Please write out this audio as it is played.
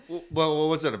Well, what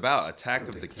was it about? Attack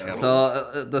of the Kettle?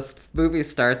 So this movie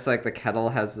starts like the kettle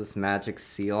has this magic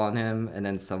seal on him, and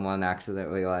then someone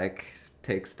accidentally like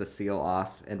takes the seal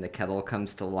off, and the kettle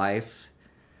comes to life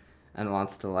and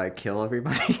wants to like kill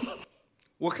everybody.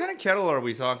 What kind of kettle are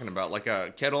we talking about? Like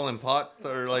a kettle and pot,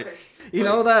 or like? You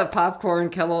know that popcorn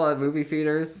kettle at movie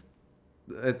theaters?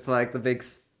 It's like the big.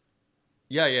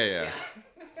 Yeah.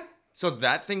 So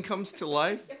that thing comes to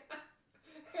life.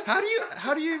 How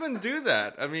do you even do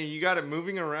that? I mean, you got it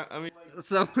moving around. I mean,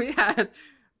 So we had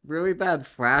really bad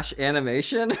flash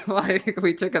animation. Like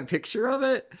we took a picture of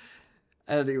it,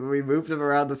 and we moved him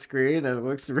around the screen, and it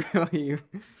looks really.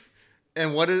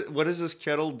 and what does this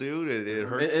kettle do? It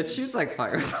hurts. It shoots like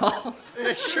fireballs.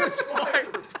 It shoots fire.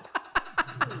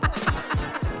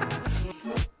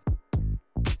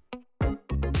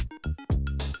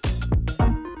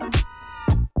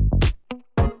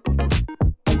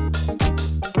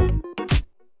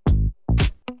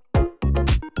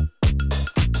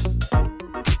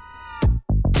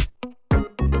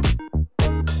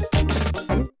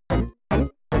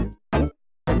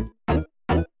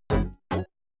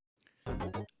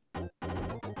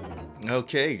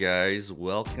 Okay, guys,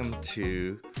 welcome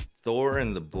to Thor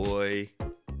and the Boy,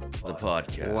 the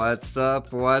podcast. What's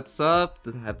up?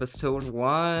 Episode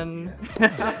 1.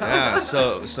 Yeah,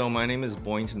 so my name is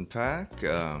Boynton Pack.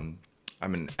 I'm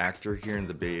an actor here in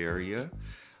the Bay Area,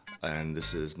 and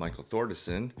this is Michael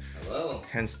Thordison. Hello.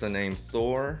 Hence the name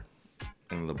Thor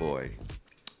and the Boy.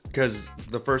 Because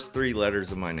the first 3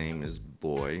 letters of my name is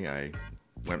Boy. I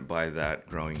went by that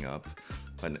growing up.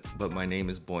 But my name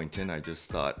is Boynton. I just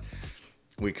thought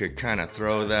we could kind of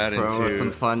throw that into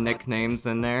some fun nicknames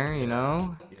in there, you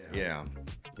know? Yeah.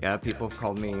 Yeah, people have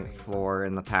called me Thor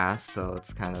in the past, so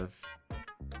it's kind of...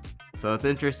 So it's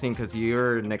interesting because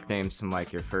your nickname's from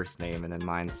like your first name and then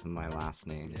mine's from my last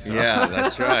name. So. Yeah,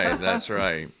 that's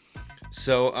right.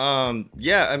 So,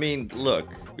 yeah, I mean, look,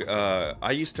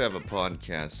 I used to have a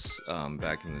podcast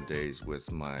back in the days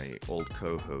with my old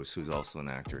co-host, who's also an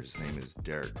actor. His name is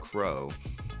Derek Crow.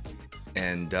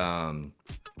 And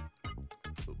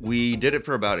we did it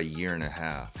for about a year and a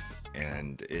half.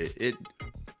 And it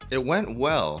went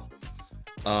well.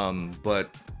 And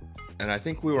I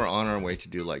think we were on our way to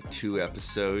do like 2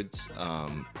 episodes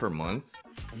per month.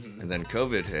 And then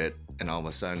COVID hit, and all of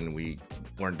a sudden we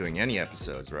weren't doing any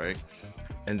episodes, right?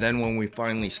 And then when we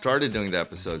finally started doing the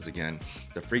episodes again,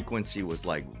 the frequency was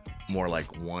like more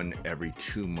like 1 every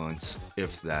 2 months,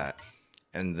 if that.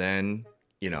 And then,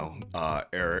 you know,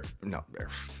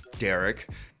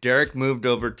 Derek moved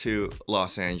over to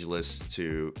Los Angeles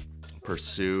to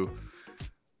pursue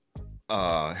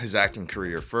his acting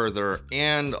career further,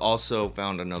 and also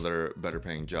found another better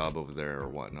paying job over there or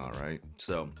whatnot, right?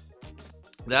 So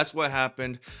that's what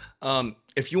happened.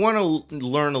 If you want to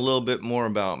learn a little bit more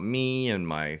about me and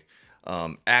my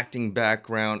acting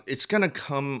background, it's going to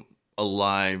come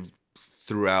alive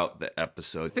throughout the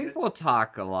episode. I think we'll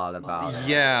talk a lot about it.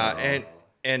 Yeah, so.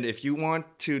 and if you want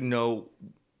to know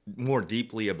more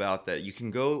deeply about that, you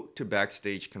can go to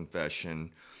Backstage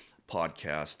Confession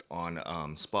podcast on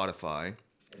Spotify.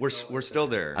 We're still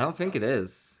there. I don't think it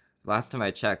is. Last time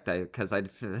I checked, because I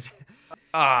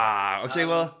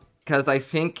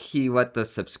think he let the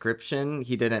subscription,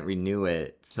 he didn't renew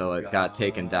it, so it got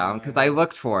taken down. Because I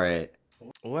looked for it.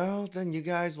 Well, then you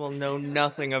guys will know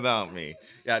nothing about me.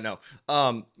 Yeah, no.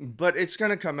 But it's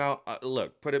gonna come out.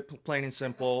 Look, put it plain and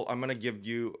simple. I'm gonna give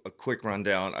you a quick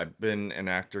rundown. I've been an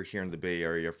actor here in the Bay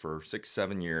Area for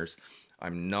 6-7 years.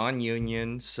 I'm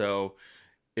non-union, so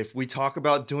if we talk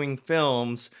about doing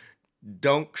films,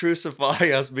 don't crucify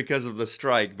us because of the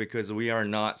strike, because we are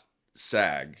not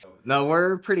SAG. No,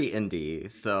 we're pretty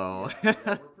indie, so...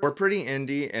 We're pretty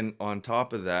indie, and on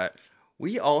top of that,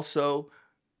 we also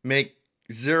make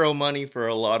 0 money for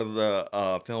a lot of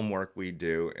the film work we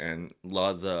do, and a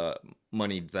lot of the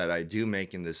money that I do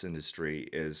make in this industry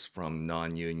is from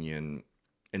non-union,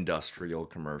 industrial,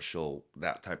 commercial,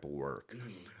 that type of work.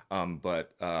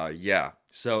 Yeah,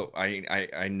 so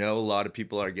I know a lot of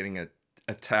people are getting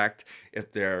attacked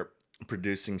if they're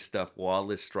producing stuff while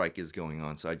this strike is going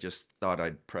on, so I just thought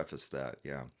I'd preface that.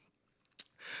 Yeah,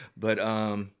 but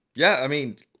yeah, I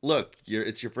mean, look,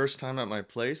 it's your first time at my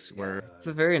place. Where it's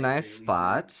a very nice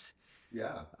spot.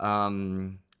 Yeah.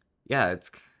 Yeah,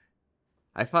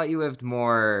 I thought you lived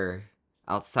more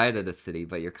outside of the city,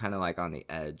 but you're kind of like on the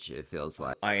edge, it feels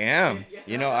like. I am.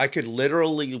 You know, I could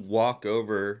literally walk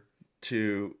over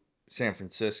to San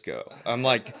Francisco.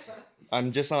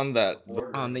 I'm just on that.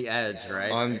 On the edge,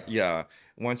 right? Yeah.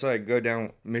 once I go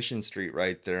down Mission Street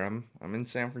right there, I'm in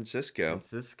San Francisco.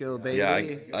 Francisco, Yeah,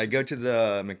 baby. I go to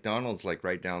the McDonald's like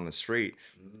right down the street,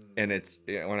 and it's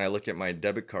Mm. yeah, when I look at my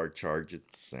debit card charge,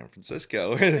 it's San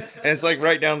Francisco, and it's like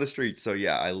right down the street. So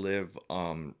yeah, I live.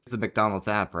 It's the McDonald's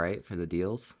app, right, for the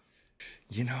deals?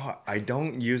 I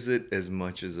don't use it as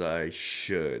much as I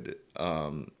should.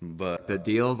 But The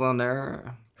deals on there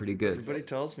are pretty good. everybody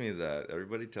tells me that.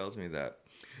 Everybody tells me that.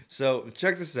 So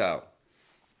check this out.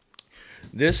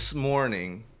 This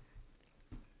morning,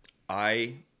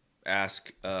 I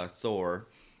asked Thor,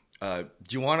 "Do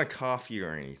you want a coffee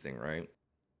or anything?" Right?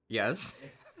 Yes.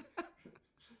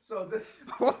 So the,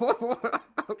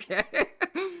 Okay.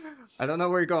 I don't know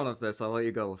where you're going with this. I'll let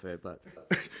you go with it, but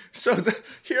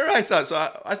here I thought.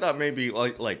 I thought maybe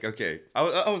like okay. I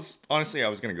was honestly I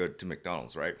was gonna go to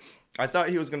McDonald's, right? I thought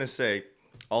he was gonna say,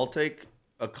 "I'll take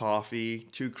a coffee,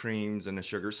 2 creams, and a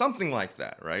sugar," something like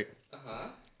that, right? uh-huh.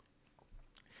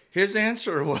 His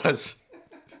answer was,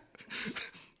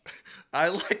 "I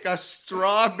like a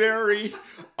strawberry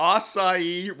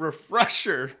acai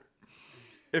refresher."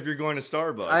 If you're going to I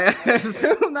Starbucks,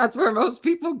 assume that's where most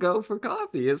people go for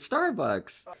coffee is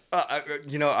Starbucks.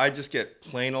 I just get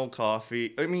plain old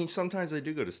coffee. I mean, sometimes I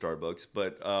do go to Starbucks,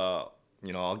 but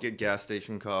I'll get gas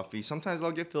station coffee. Sometimes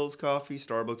I'll get Phil's coffee,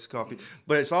 Starbucks coffee,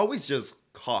 but it's always just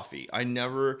coffee. I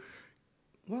never.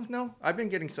 Well, no, I've been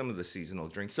getting some of the seasonal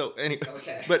drinks. So anyway,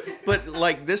 Okay. but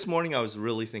like this morning, I was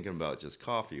really thinking about just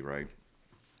coffee, right?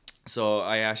 So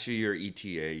I asked you your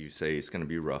ETA. You say it's going to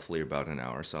be roughly about an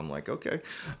hour. So I'm like, okay,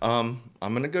 I'm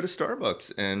going to go to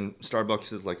Starbucks, and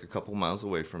Starbucks is like a couple miles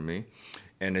away from me,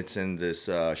 and it's in this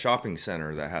shopping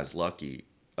center that has Lucky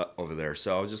over there.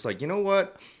 So I was just like, you know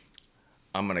what?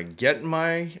 I'm gonna get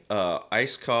my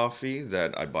iced coffee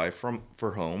that I buy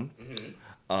for home,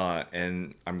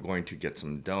 and I'm going to get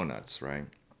some donuts, right?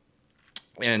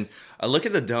 And I look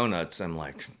at the donuts. I'm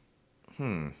like,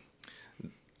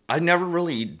 I never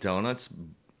really eat donuts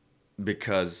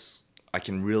because I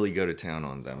can really go to town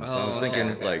on them. So I was Oh,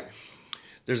 thinking okay. like,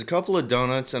 there's a couple of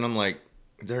donuts, and I'm like,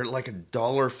 they're like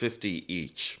 $1.50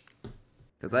 each.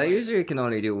 Because I usually can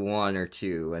only do one or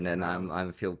two, and then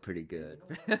I'm feel pretty good.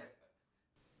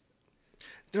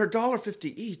 They're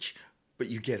 $1.50 each, but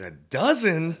you get a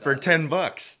dozen for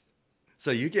 $10.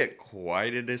 So you get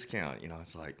quite a discount.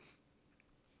 It's like,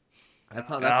 That's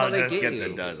how I'll they just get get the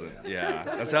you. dozen. Yeah,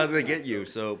 that's how they get you.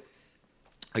 So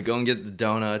I go and get the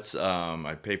donuts.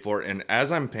 I pay for it, and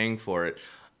as I'm paying for it,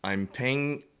 I'm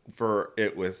paying for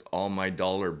it with all my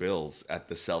dollar bills at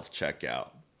the self checkout.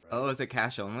 Oh, is it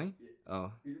cash only?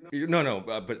 Oh, No, no,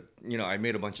 but I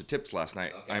made a bunch of tips last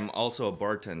night. okay. I'm also a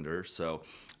bartender, so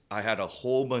I had a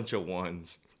whole bunch of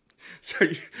ones. So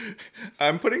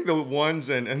I'm putting the ones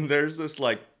in, and there's this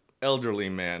like elderly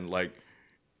man, like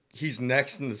he's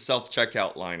next in the self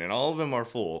checkout line, and all of them are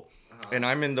full, and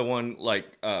I'm in the one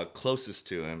like closest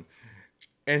to him,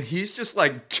 and he's just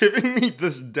like giving me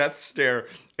this death stare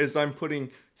as I'm putting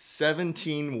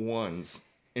 17 ones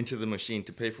into the machine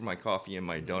to pay for my coffee and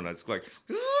my donuts. Like,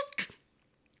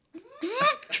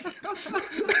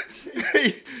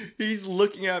 he's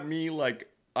looking at me like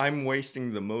I'm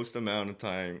wasting the most amount of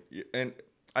time, and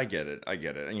I get it. I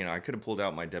get it. I could have pulled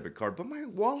out my debit card, but my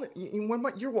wallet. When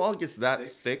your wallet gets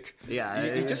that thick,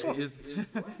 Yeah, you just want it's-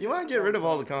 you want to get rid of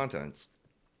all the contents.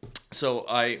 So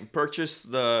I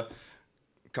purchased the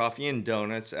coffee and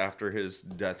donuts after his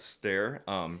death stare.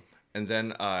 And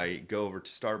then I go over to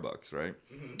Starbucks, right?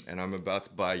 And I'm about to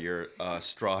buy your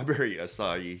strawberry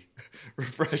acai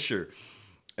refresher.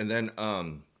 And then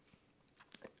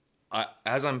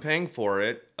as I'm paying for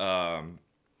it, I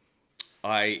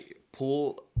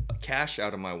pull cash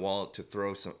out of my wallet to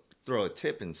throw a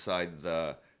tip inside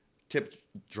the tip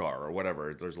jar or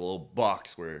whatever. There's a little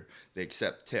box where they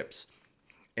accept tips,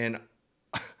 and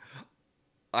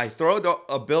I throw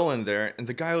a bill in there, and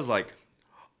the guy was like,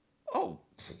 "Oh,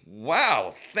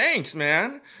 wow, thanks,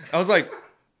 man." I was like,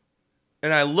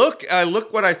 and I look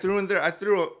what I threw in there. I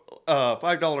threw a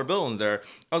 $5 bill in there.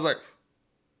 I was like,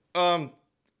 um,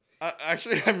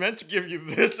 actually, I meant to give you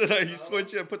this, and he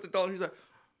switched it and put the dollar. He's like,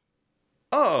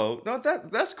 "Oh, no,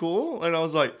 that's cool." And I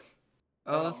was like,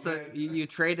 oh, so you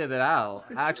traded it out.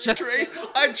 Actually,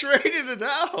 I traded it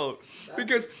out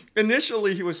because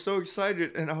initially he was so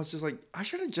excited, and I was just like, I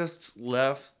should have just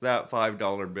left that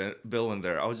 $5 bill in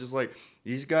there. I was just like,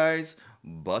 these guys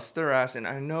bust their ass, and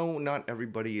I know not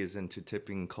everybody is into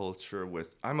tipping culture.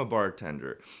 I'm a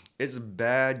bartender. It's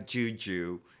bad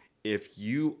juju if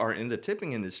you are in the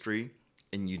tipping industry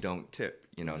and you don't tip.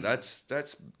 That's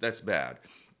bad.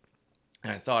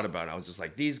 And I thought about it. I was just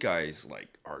like, these guys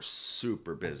like are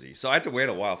super busy. So I had to wait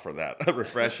a while for that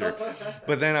refresher.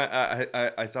 But then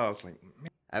I thought I was like,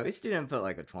 At least you didn't put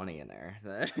like a 20 in there.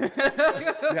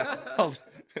 yeah,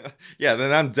 yeah.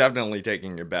 Then I'm definitely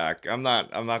taking it back. I'm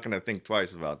not gonna think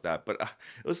twice about that. But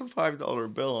it was a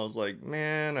 $5 bill. I was like,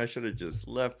 man, I should have just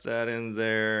left that in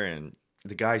there. And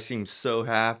the guy seemed so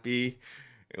happy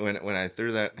when I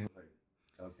threw that.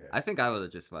 Okay. I think I would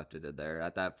have just left it in there.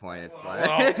 At that point, it's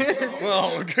like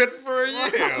Well, good for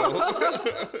you.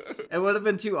 it would have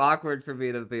been too awkward for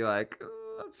me to be like,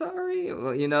 "Oh, I'm sorry,"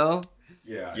 well, you know.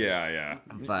 Yeah, yeah.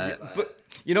 But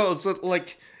It's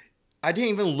like I didn't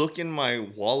even look in my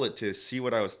wallet to see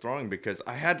what I was throwing because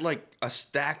I had like a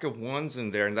stack of ones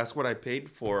in there, and that's what I paid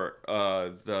for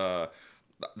the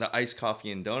iced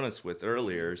coffee and donuts with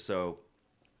earlier. So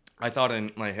I thought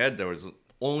in my head there was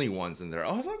only ones in there.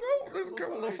 I was like, oh, there's a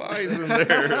couple of fives in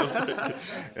there, and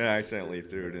I accidentally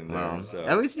threw it in there. well, So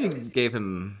at least you gave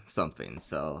him something.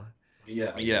 So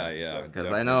yeah,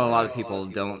 because I know a lot of people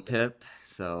don't tip,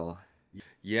 so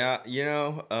yeah,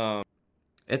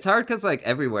 it's hard because like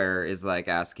everywhere is like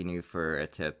asking you for a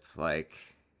tip, like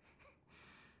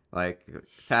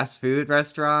fast food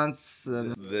restaurants.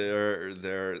 And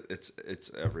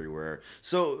it's everywhere.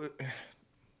 So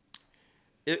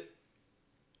it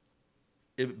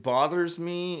it bothers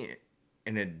me,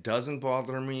 and it doesn't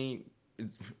bother me,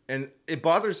 and it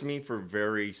bothers me for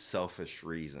very selfish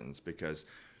reasons because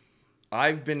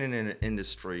I've been in an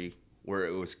industry where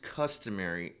it was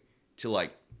customary to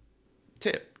like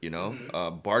tip.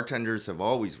 Bartenders have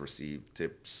always received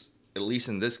tips, at least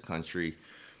in this country,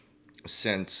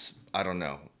 since I don't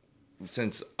know,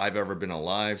 since I've ever been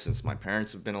alive, since my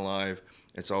parents have been alive.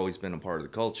 It's always been a part of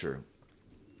the culture.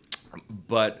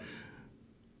 But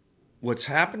what's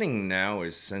happening now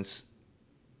is since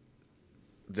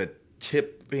the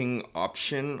tipping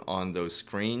option on those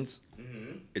screens,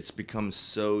 it's become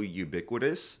so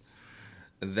ubiquitous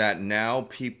that now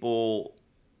people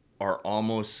are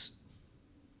almost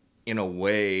in a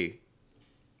way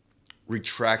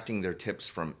retracting their tips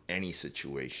from any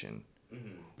situation,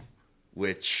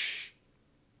 which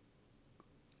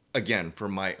again, for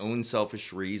my own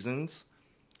selfish reasons,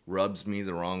 rubs me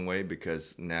the wrong way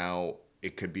because now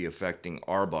it could be affecting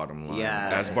our bottom line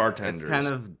as bartenders. It's kind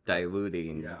of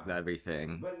diluting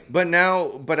everything. But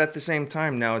at the same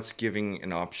time, now it's giving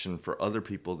an option for other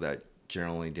people that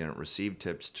generally didn't receive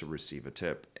tips to receive a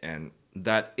tip, and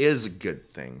that is a good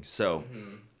thing. So,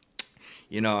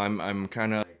 I'm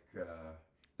kind of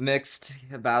Mixed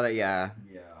about it, yeah.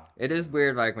 It is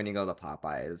weird, like when you go to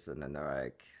Popeyes and then they're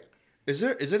like, Is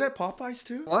it at Popeyes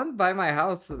too? one by my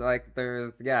house, like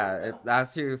it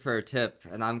asks you for a tip,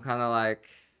 and I'm kind of like,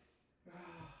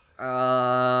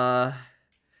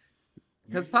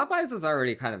 because Popeyes is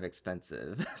already kind of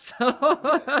expensive, so.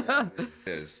 It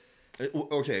is.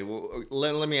 Okay, well,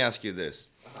 let me ask you this.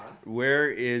 Where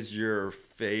is your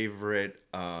favorite?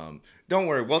 Don't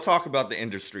worry, we'll talk about the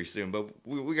industry soon, but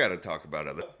we got to talk about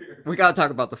it. We gotta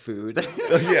talk about the food.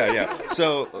 Yeah.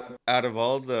 So, out of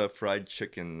all the fried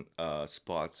chicken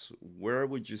spots, where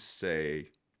would you say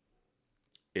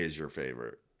is your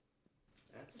favorite?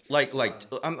 Like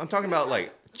I'm talking about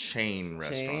like chain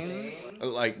restaurants,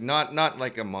 like not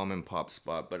like a mom and pop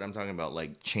spot, but I'm talking about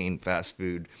like chain fast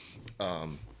food,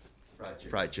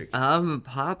 fried chicken.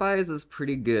 Popeyes is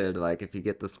pretty good. Like if you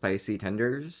get the spicy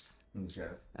tenders, Okay.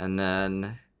 and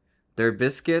then their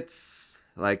biscuits,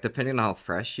 like depending on how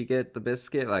fresh you get the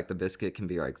biscuit, like the biscuit can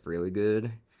be like really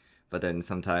good. But then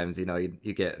sometimes, you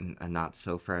get a not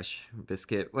so fresh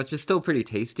biscuit, which is still pretty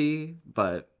tasty,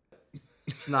 but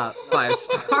it's not 5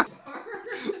 star.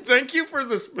 Thank you for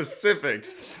the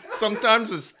specifics.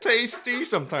 Sometimes it's tasty,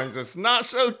 sometimes it's not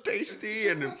so tasty,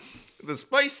 and the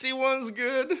spicy one's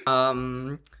good.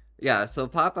 Yeah, so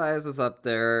Popeyes is up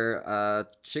there.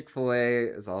 Chick-fil-A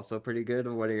is also pretty good.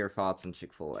 What are your thoughts on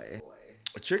Chick-fil-A?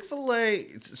 Chick-fil-A.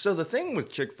 So the thing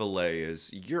with Chick-fil-A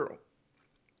is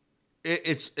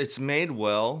it's made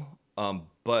well,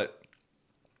 but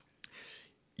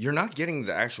you're not getting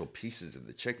the actual pieces of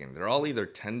the chicken. They're all either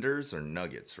tenders or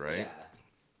nuggets, right?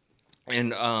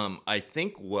 And I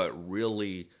think what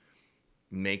really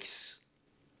makes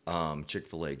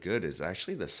Chick-fil-A good is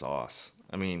actually the sauce.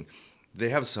 I mean, they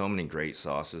have so many great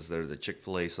sauces. There's the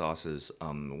Chick-fil-A sauces,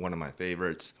 one of my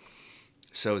favorites.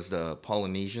 So is the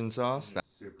Polynesian sauce.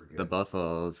 That's super good. The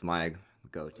buffalo is my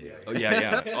go-to. Oh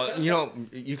yeah.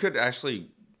 You could actually,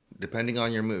 depending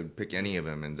on your mood, pick any of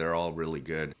them, and they're all really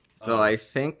good. So I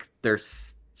think their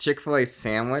Chick-fil-A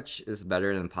sandwich is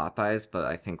better than Popeyes, but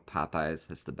I think Popeyes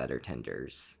has the better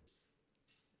tenders.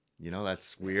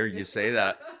 That's weird you say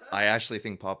that. I actually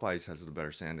think Popeyes has the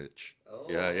better sandwich.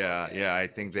 Yeah, Oh, yeah, okay. yeah. I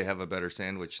think they have a Interesting. better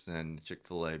sandwich than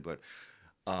Chick-fil-A, but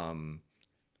um,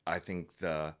 I think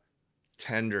the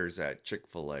tenders at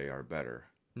Chick-fil-A are better.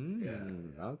 Hmm.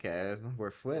 Okay,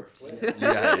 we're flipped.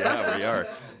 Yeah, yeah, we are.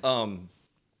 Um,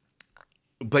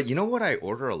 but you know what I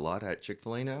order a lot at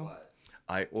Chick-fil-A now? What?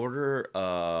 I order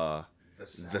the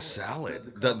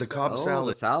salad, the Cobb Oh, the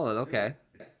salad. salad. Okay.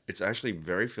 It's actually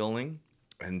very filling,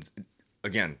 and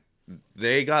again,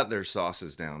 they got their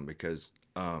sauces down because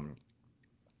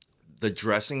the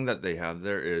dressing that they have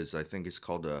there is, I think it's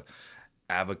called a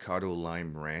avocado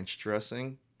lime ranch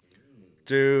dressing.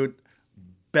 Dude,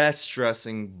 best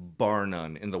dressing bar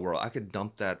none in the world. I could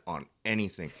dump that on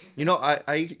anything. You know,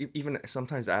 I even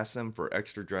sometimes ask them for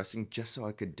extra dressing just so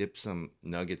I could dip some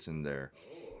nuggets in there.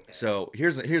 Oh, okay. So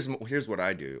here's what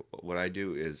I do. What I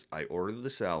do is I order the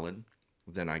salad,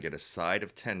 then I get a side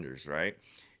of tenders, right?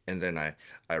 And then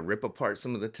I rip apart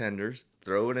some of the tenders,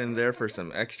 throw it in there for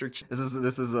some extra.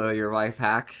 This is your life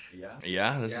hack.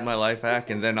 Yeah, this is my life hack,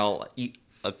 and then I'll eat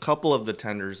a couple of the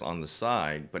tenders on the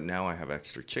side. But now I have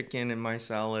extra chicken in my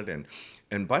salad,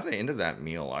 and by the end of that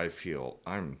meal, I feel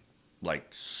I'm like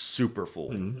super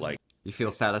full. Hmm. Like You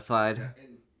feel satisfied?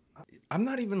 I'm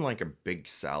not even like a big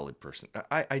salad person.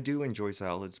 I do enjoy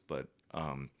salads, but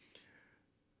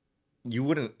you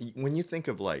wouldn't when you think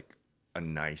of like a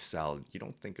nice salad, you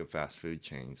don't think of fast food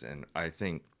chains, and I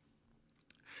think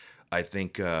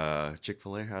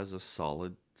Chick-fil-A has a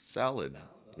solid salad.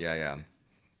 Yeah, yeah,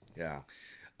 yeah.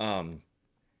 Um,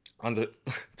 on the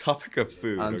topic of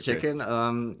food, okay. Chicken.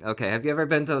 Okay. Have you ever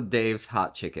been to Dave's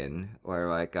Hot Chicken or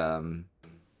like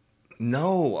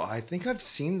No, I think I've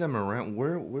seen them around.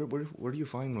 Where do you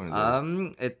find one of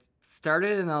those? It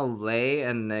started in LA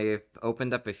and they've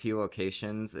opened up a few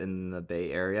locations in the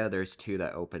Bay Area. There's two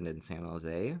that opened in San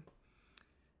Jose.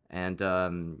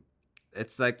 And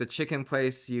it's like the chicken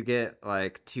place you get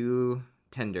like two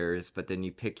tenders, but then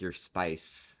you pick your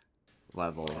spice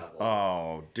level.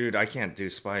 Oh, dude, I can't do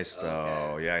spice Okay.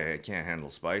 though. Yeah, I can't handle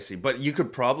spicy. But you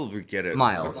could probably get it.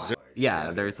 Mild.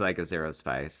 Yeah, there's like a zero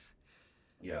spice.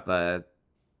 But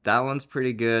that one's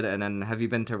pretty good. And then have you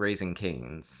been to Raising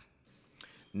Cane's?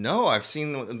 No, I've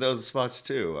seen those spots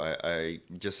too. I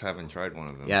just haven't tried one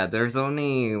of them. Yeah, there's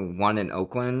only one in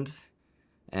Oakland,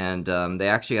 and they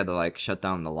actually had to like shut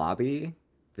down the lobby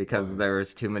because there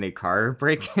was too many car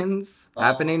break-ins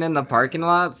happening in the parking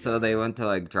lot, so they went to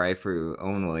like drive-through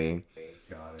only.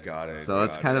 Got it. So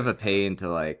it's Got kind of it. a pain to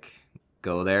like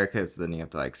go there because then you have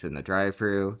to like sit in the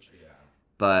drive-through.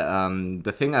 But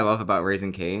the thing I love about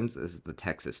Raising Cane's is the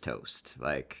Texas toast.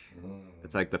 Like,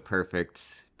 it's like the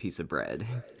perfect piece of bread.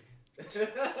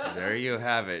 There you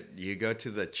have it. You go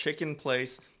to the chicken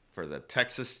place for the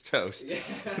Texas toast.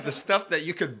 The stuff that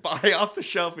you could buy off the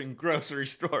shelf in grocery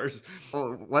stores.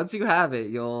 Well, once you have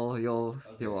it, you'll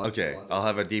Okay, I'll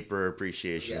have a deeper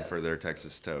appreciation for their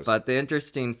Texas toast. But the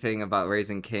interesting thing about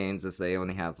Raising Cane's is they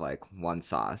only have like one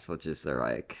sauce, which is their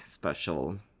like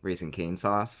special Raising Cane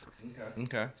sauce.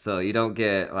 Okay. So you don't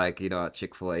get like at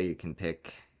Chick-fil-A you can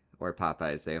pick or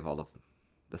Popeyes they have all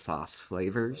the sauce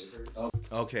flavors.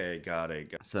 Okay, got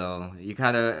it. So you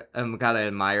kind of gotta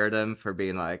admire them for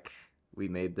being like we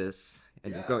made this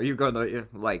and you're gonna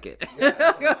like it.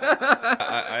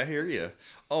 I hear you.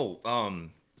 Oh,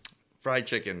 fried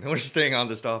chicken. We're staying on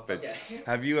this topic.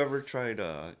 Have you ever tried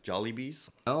Jollibees?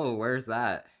 Oh, where's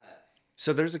that?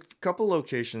 So there's a couple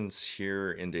locations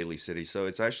here in Daly City. So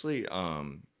it's actually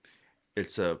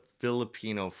it's a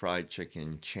Filipino fried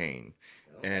chicken chain.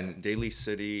 And Daly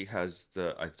City has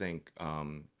I think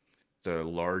the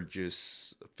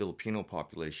largest Filipino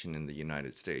population in the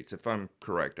United States. If I'm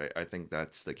correct, I think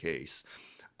that's the case.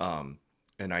 Um,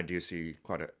 and I do see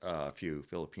quite a few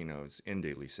Filipinos in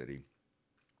Daly City.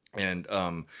 And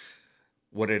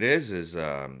what it is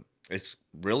it's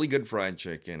really good fried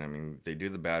chicken. I mean, they do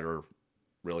the batter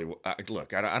really well.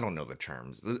 Look, I don't know the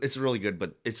terms. It's really good,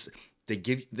 but they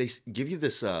give you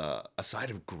this a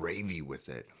side of gravy with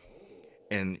it,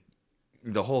 and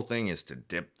the whole thing is to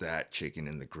dip that chicken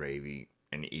in the gravy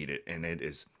and eat it, and it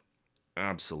is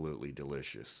absolutely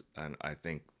delicious. And I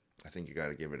think you got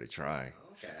to give it a try.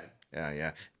 Okay. Yeah,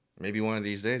 yeah. Maybe one of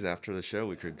these days after the show,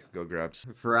 we could go grab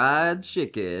Fried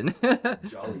chicken.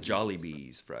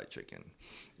 Jollibee's fried chicken.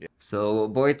 So,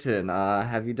 Boyton,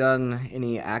 have you done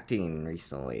any acting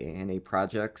recently? Any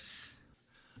projects?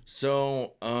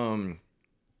 So,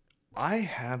 I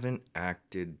haven't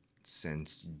acted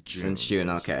since Since June.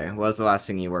 June, okay. What was the last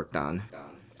thing you worked on?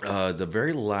 The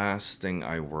very last thing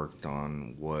I worked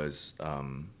on was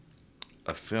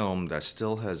a film that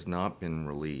still has not been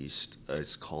released.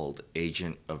 It's called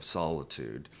Agent of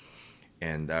Solitude,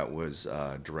 and that was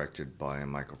directed by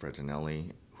Michael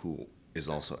Fredinelli, who is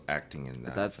also acting in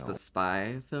that That's the film.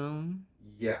 spy film.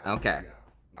 Yeah, Okay.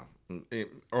 yeah.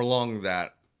 Or along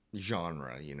that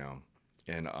genre,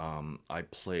 And I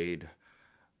played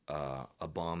a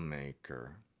bomb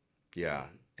maker. Yeah,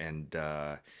 and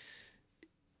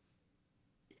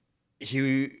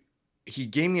he he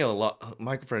gave me a lot.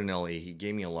 Michael Fredinelli. He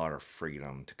gave me a lot of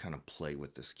freedom to kind of play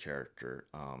with this character,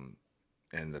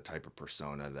 and the type of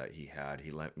persona that he had.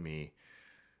 He let me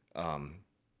um,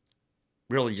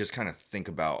 really just kind of think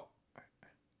about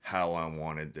how I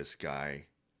wanted this guy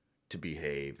to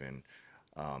behave and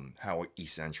how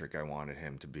eccentric I wanted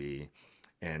him to be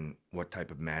and what type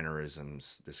of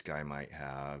mannerisms this guy might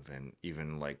have and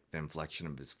even like the inflection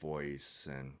of his voice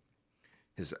and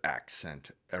his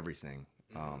accent, everything.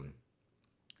 Um,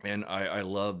 and I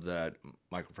love that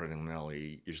Michael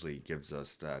Fredinelli usually gives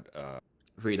us that,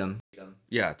 Freedom.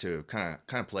 yeah, to kind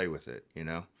of play with it,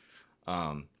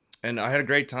 Um, and I had a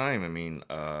great time. I mean,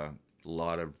 a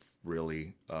lot of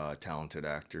really talented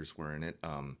actors were in it.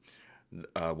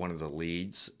 One of the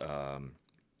leads,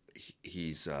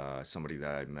 he's somebody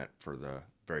that I met for the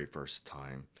very first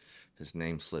time. His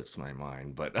name slips my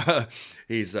mind, but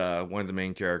he's one of the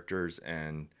main characters,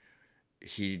 and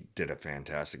he did a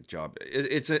fantastic job.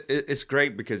 It's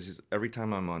great because every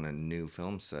time I'm on a new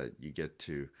film set, you get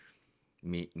to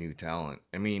meet new talent.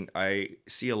 I mean, I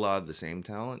see a lot of the same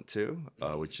talent too,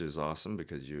 which is awesome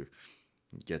because you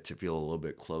get to feel a little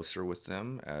bit closer with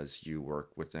them as you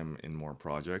work with them in more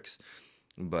projects.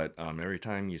 But every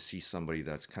time you see somebody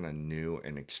that's kind of new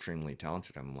and extremely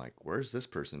talented, I'm like, where's this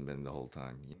person been the whole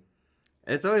time?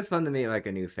 It's always fun to meet like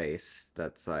a new face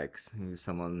that's like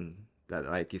someone that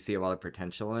like you see a lot of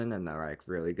potential in and they're like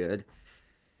really good.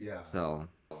 Yeah. So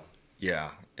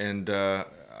Yeah, and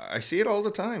I see it all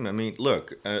the time. I mean,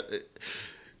 look, a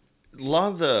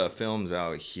lot of the films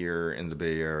out here in the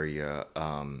Bay Area,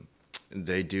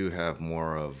 they do have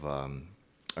more of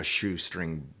a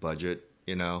shoestring budget,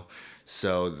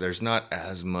 So there's not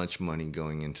as much money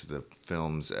going into the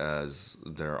films as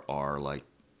there are like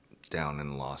down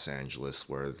in Los Angeles,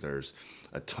 where there's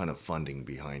a ton of funding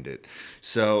behind it.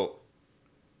 So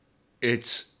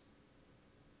it's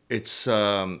it's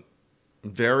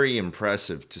very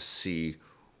impressive to see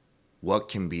what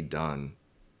can be done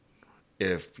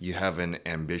if you have an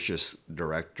ambitious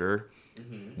director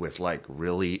with like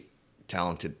really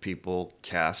talented people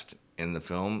cast in the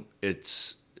film.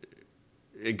 It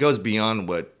goes beyond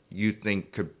what you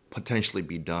think could potentially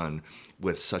be done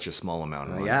with such a small amount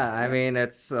of money. yeah, I mean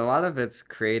it's a lot of it's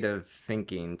creative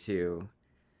thinking too,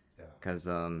 Yeah. because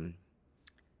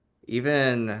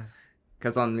even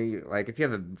because on the like if you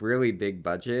have a really big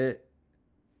budget,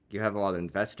 you have a lot of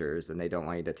investors and they don't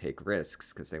want you to take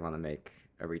risks because they want to make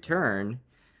a return.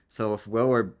 So if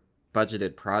lower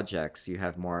budgeted projects, you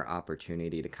have more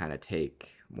opportunity to kind of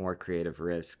take more creative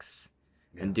risks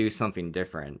Yeah. and do something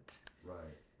different. Right.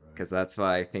 Because that's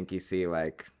why I think you see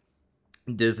like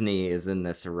Disney is in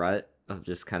this rut of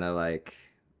just kind of like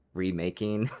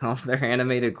remaking all their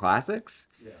animated classics.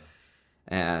 Yeah.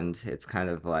 And it's kind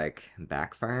of like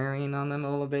backfiring on them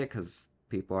a little bit because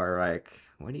people are like,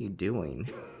 what are you doing?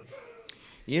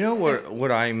 You know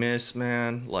what I miss,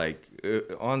 man? Like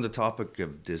on the topic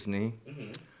of Disney,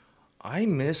 I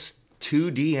miss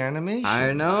 2D I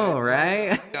animation. know,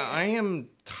 right? I am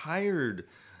tired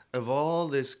of all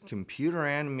this computer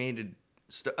animated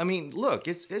stuff. I mean, look,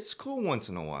 it's cool once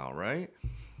in a while, right?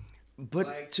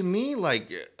 But to me, like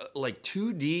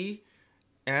 2D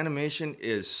animation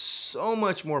is so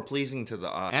much more pleasing to the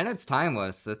eye. And it's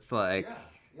timeless. It's like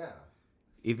Yeah.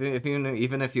 even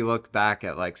if you look back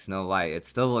at like Snow White, it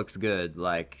still looks good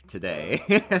like today.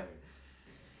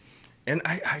 And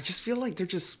I just feel like they're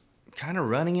just kind of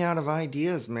running out of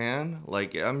ideas, man.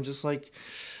 Like I'm just like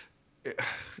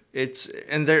it's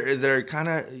and they're kind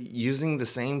of using the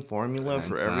same formula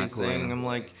for Exactly. everything. I'm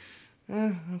like,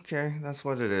 okay, that's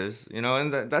what it is,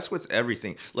 and that's with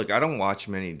everything. Look, I don't watch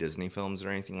many Disney films or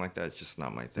anything like that. It's just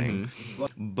not my thing.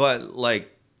 But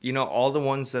like, all the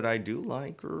ones that I do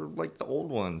like are like the old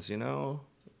ones.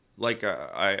 Like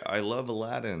I love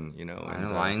Aladdin,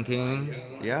 and Lion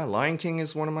King. yeah, Lion King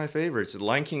is one of my favorites.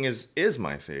 Lion King is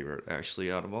my favorite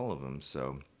actually out of all of them.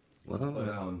 So,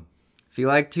 Well, if you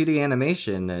like 2D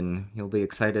animation, then you'll be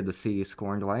excited to see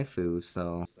Scorned Waifu.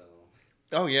 So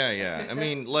oh yeah, yeah. I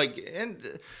mean, like,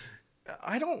 and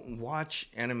I don't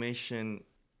watch animation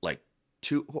like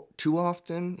too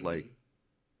often. Like,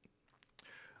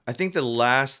 I think the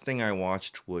last thing I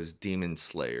watched was Demon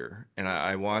Slayer, and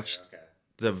I watched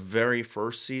the very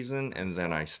first season, and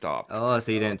then I stopped. oh,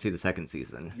 so you didn't see the second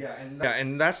season? Yeah,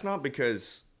 and that's not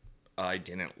because I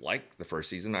didn't like the first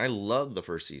season. I loved the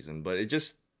first season, but it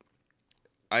just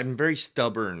I'm very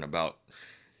stubborn about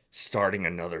starting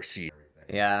another season.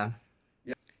 Yeah.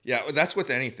 Yeah, that's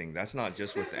with anything. That's not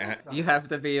just with You have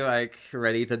to be like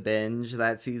ready to binge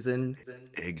that season.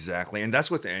 exactly, and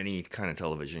that's with any kind of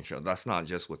television show. That's not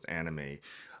just with anime.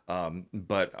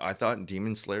 But I thought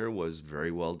Demon Slayer was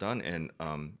very well done, and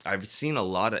I've seen a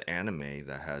lot of anime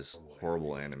that has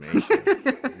horrible animation.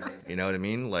 You know what I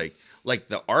mean? Like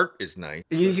the art is nice.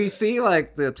 You see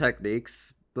like the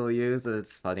techniques they'll use, and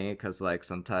it's funny because like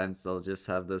sometimes they'll just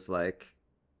have this like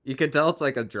you can tell it's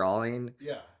like a drawing,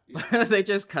 but they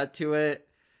just cut to it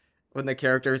when the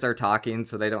characters are talking,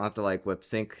 so they don't have to like lip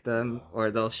sync them,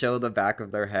 or they'll show the back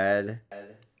of their head.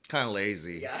 Kind of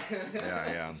lazy. Yeah.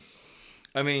 Yeah.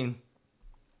 I mean,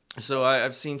 so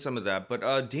I've seen some of that,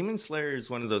 but Demon Slayer is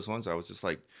one of those ones I was just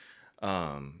like,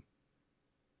 um,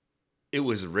 it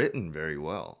was written very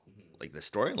well. Like the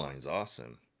storyline's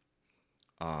awesome.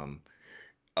 Um,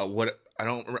 what I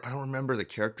don't remember the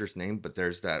character's name, but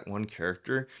there's that one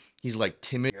character. He's like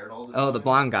timid. Oh, the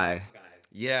blonde guy.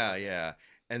 Yeah.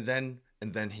 And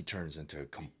then he turns into a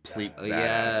complete Oh, badass.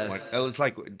 yes. I was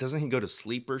like, doesn't he go to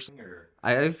sleep or something?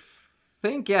 I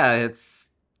think yeah, it's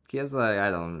he has like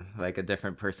I don't know, like a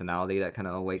different personality that kind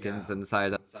of awakens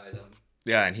inside him.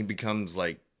 Yeah, and he becomes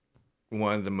like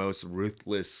one of the most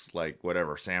ruthless, like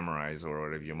whatever samurais or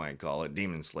whatever you might call it,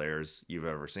 demon slayers you've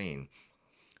ever seen.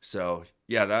 So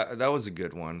yeah, that was a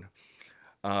good one.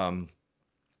 Um,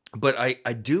 but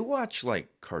I do watch like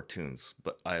cartoons,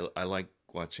 but I like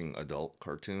watching adult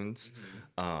cartoons.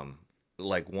 Um,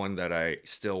 like one that I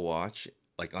still watch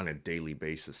like on a daily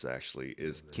basis actually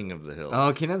is King of the Hill.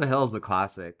 Oh, King of the Hill is a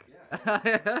classic.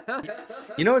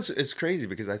 You know, it's crazy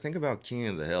because I think about King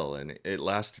of the Hill and it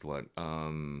lasted what?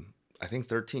 I think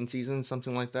 13 seasons,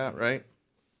 something like that, right?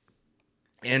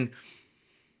 And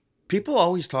people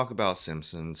always talk about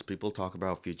Simpsons. People talk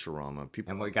about Futurama.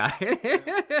 People, Family Guy.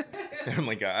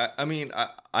 Family Guy. I mean,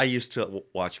 I used to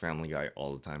watch Family Guy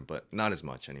all the time, but not as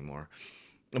much anymore.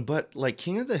 But like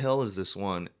King of the Hill is this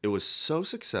one. It was so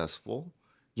successful,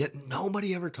 yet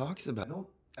nobody ever talks about it.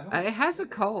 It has a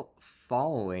cult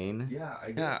following. Yeah,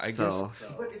 I guess. So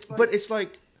But it's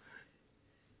like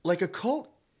a cult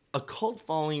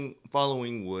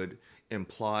following would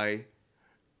imply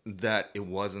that it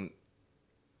wasn't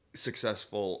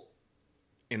successful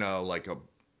in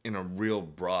a real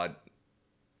broad,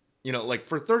 like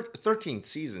for 13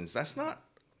 seasons. That's not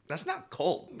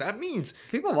cult. That means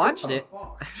people watched it.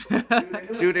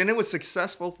 dude, and it was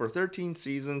successful for 13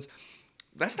 seasons.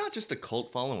 That's not just a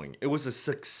cult following. It was a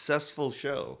successful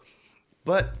show.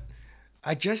 But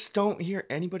I just don't hear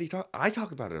anybody talk. I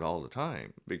talk about it all the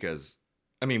time because,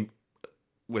 I mean,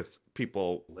 with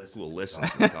people who will listen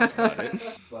to me talk about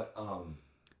it. But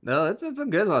No, it's a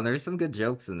good one. There's some good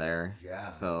jokes in there.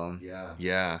 So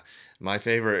yeah, my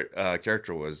favorite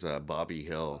character was Bobby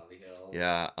Hill.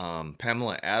 Yeah,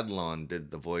 Pamela Adlon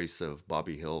did the voice of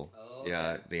Bobby Hill. Oh,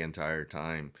 Yeah, okay. the entire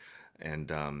time, and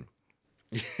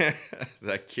yeah,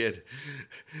 that kid,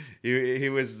 he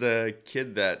was the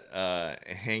kid that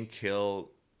Hank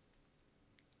Hill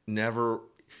never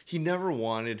he never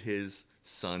wanted his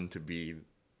son to be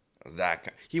that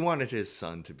kind. He wanted his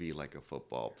son to be like a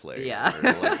football player, Yeah. or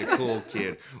like the cool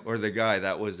kid, or the guy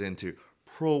that was into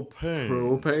propane.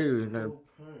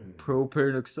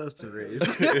 Propane accessories.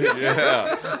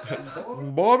 Yeah,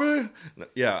 Bobby.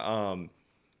 Yeah,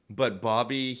 but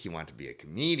Bobby, he wanted to be a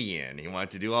comedian. He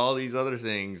wanted to do all these other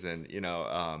things, and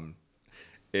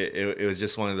it was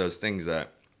just one of those things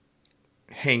that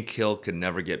Hank Hill could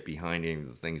never get behind any of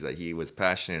the things that he was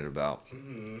passionate about.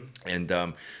 And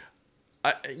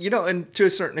and to a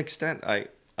certain extent, I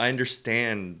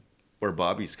understand where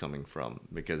Bobby's coming from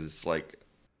because it's like,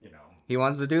 He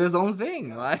wants to do his own thing.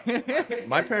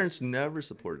 my parents never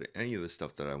supported any of the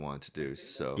stuff that I wanted to do.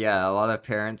 So Yeah, a lot of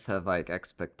parents have like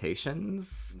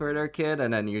expectations for their kid,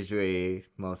 and then usually,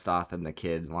 most often, the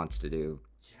kid wants to do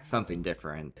something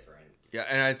different. yeah,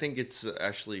 and I think it's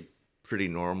actually pretty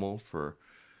normal for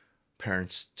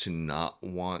parents to not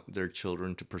want their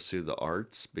children to pursue the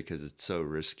arts because it's so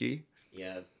risky.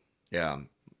 Yeah. Yeah.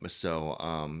 So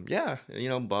yeah,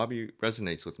 Bobby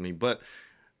resonates with me, but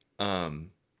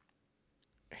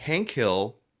Hank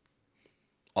Hill,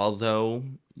 although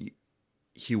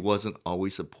he wasn't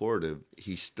always supportive,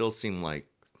 he still seemed like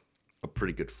a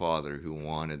pretty good father who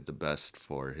wanted the best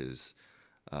for his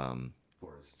child.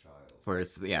 For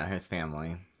his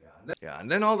family. Yeah, and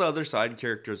then all the other side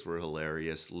characters were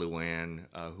hilarious. Luann,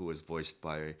 who was voiced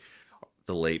by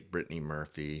the late Brittany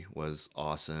Murphy, was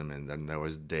awesome, and then there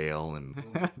was Dale and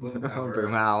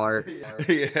Boomhauer.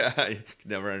 yeah, I could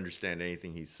never understand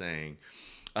anything he's saying.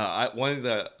 One of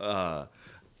the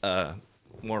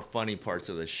more funny parts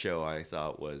of the show I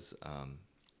thought was,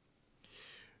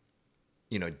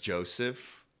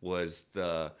 Joseph was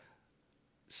the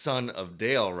son of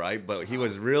Dale, right? But he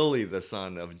was really the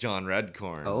son of John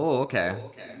Redcorn. Oh, okay.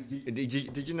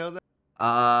 Did you know that?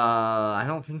 I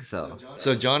don't think so.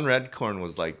 So John Redcorn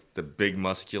was like the big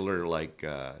muscular like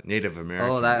Native Oh,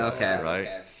 American that guy, okay. right?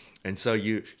 And so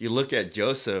you look at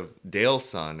Joseph, Dale's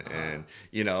son, and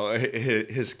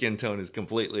his skin tone is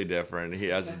completely different. He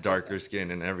has darker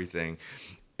skin and everything,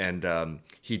 and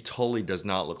he totally does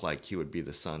not look like he would be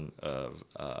the son of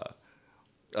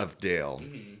Dale.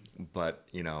 But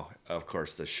of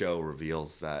course, the show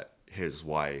reveals that his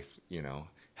wife,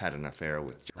 had an affair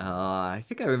with I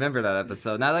think I remember that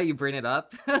episode. Now that you bring it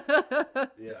up,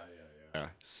 Yeah.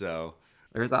 So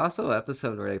there's also an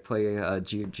episode where they play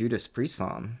Judas Priest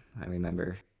song. I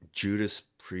remember. Judas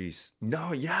Priest.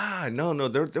 No, yeah, no.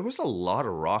 There was a lot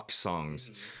of rock songs.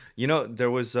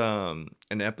 There was an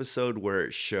episode where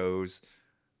it shows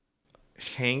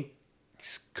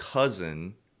Hank's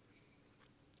cousin.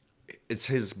 It's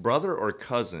his brother or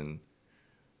cousin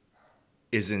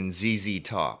is in ZZ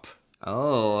Top.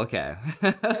 Oh, okay.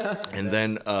 And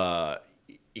then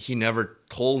he never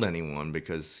told anyone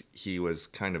because he was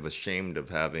kind of ashamed of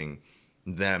having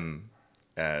them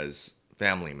as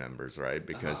family members, right?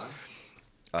 Because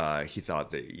he thought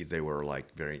that they were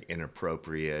like very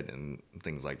inappropriate and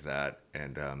things like that.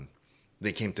 And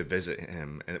they came to visit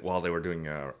him while they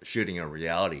were shooting a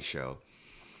reality show.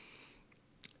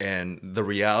 And the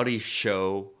reality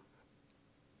show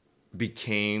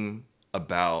became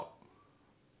about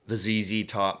the ZZ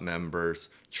Top members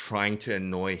trying to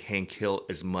annoy Hank Hill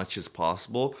as much as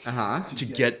possible to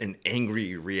get an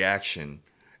angry reaction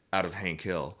out of Hank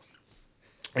Hill.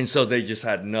 And so they just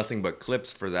had nothing but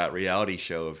clips for that reality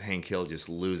show of Hank Hill just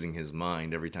losing his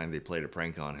mind every time they played a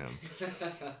prank on him.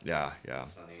 Yeah.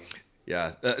 That's funny.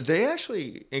 Yeah, they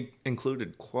actually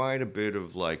included quite a bit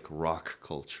of like rock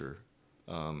culture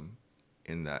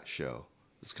in that show.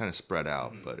 It's kind of spread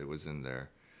out, but it was in there.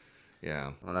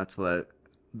 Yeah. Well, that's what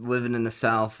living in the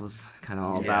South was kind of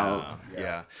all about.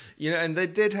 Yeah. And they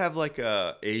did have like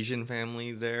a Asian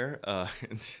family there.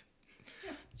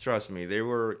 Trust me, they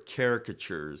were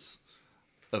caricatures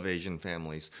of Asian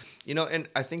families. And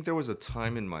I think there was a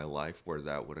time in my life where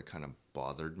that would have kind of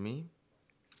bothered me.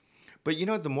 But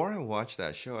the more I watched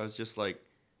that show, I was just like,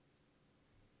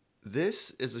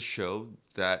 this is a show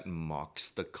that mocks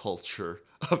the culture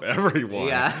of everyone.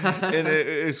 Yeah. And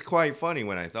it's quite funny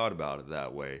when I thought about it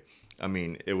that way. I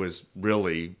mean, it was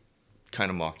really kind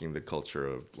of mocking the culture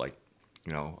of like,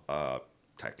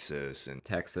 Texas and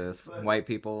Texas, white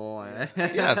people.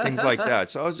 yeah, things like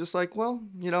that. So I was just like, well,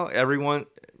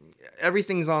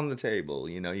 everything's on the table.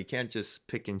 You can't just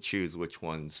pick and choose which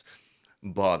ones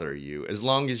bother you. As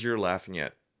long as you're laughing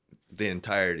at the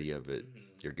entirety of it,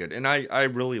 you're good. And I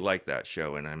really like that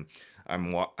show, and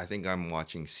I think I'm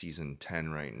watching season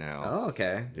 10 right now. Oh,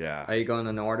 okay. Yeah. Are you going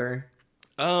in order?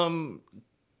 I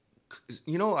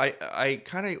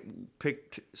kind of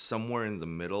picked somewhere in the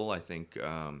middle. I think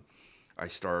I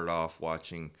started off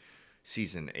watching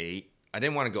season 8. I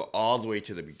didn't want to go all the way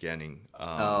to the beginning.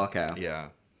 Oh, okay. Yeah.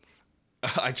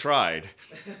 I tried,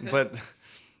 but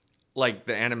like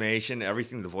the animation,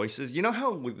 everything, the voices,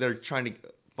 how they're trying to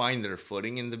find their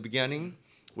footing in the beginning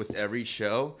with every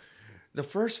show? The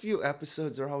first few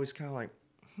episodes are always kind of like,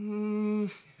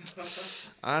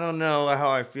 I don't know how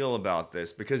I feel about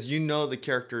this, because the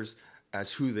characters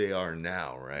as who they are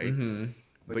now, right? Mm-hmm.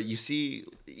 But you see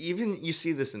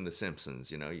this in The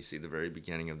Simpsons, you see the very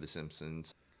beginning of The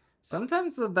Simpsons.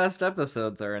 Sometimes the best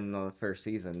episodes are in the first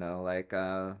season, though. Like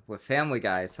with Family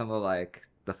Guy, some of like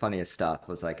the funniest stuff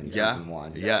was like in season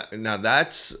 1. Yeah. Now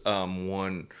that's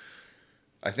one.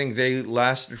 I think they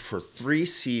lasted for 3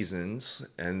 seasons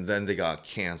and then they got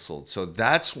canceled. So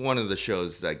that's one of the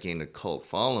shows that gained a cult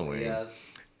following. Yes.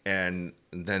 And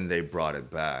then they brought it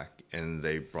back.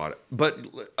 But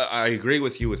I agree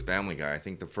with you with Family Guy. I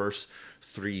think the first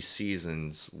 3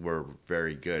 seasons were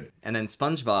very good. And then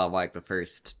SpongeBob, like the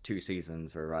first 2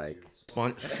 seasons were like...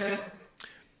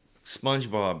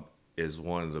 SpongeBob is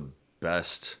one of the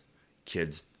best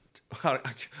kids. I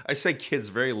say kids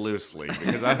very loosely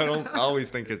because I don't always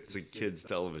think it's a kids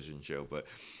television show, but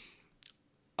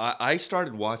I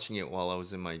started watching it while I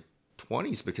was in my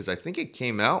 20s because I think it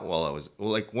came out while I was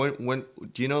like when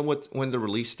do you know when the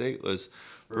release date was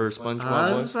for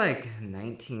SpongeBob? It was like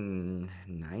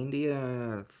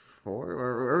 1994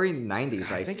 or early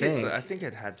 90s, I think. I think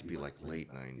it had to be like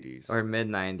late 90s or mid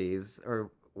 90s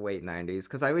or late 90s,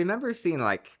 because I remember seeing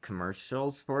like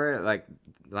commercials for it,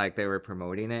 like they were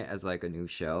promoting it as like a new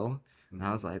show And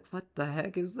I was like, what the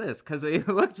heck is this? Because it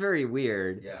looked very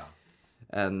weird. Yeah.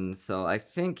 And so I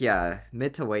think, yeah,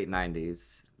 mid to late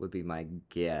 90s would be my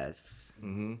guess.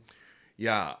 Mm-hmm.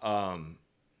 Yeah.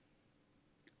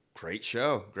 Great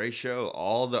show. Great show.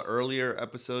 All the earlier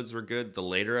episodes were good. The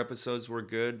later episodes were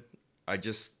good. I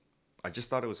just I just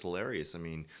thought it was hilarious. I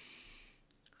mean,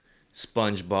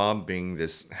 SpongeBob being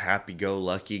this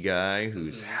happy-go-lucky guy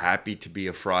who's happy to be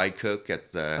a fry cook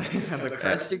at the The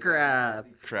Krusty Krab.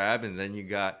 crab, and then you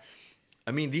got.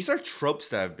 I mean, these are tropes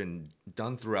that have been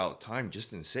done throughout time,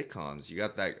 just in sitcoms. You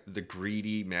got that the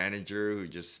greedy manager who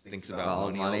just thinks about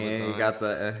All money all the money. time. You got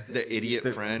the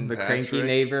idiot friend, the Patrick. cranky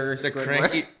neighbor. The Squidward.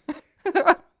 cranky.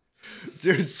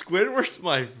 Dude, Squidward's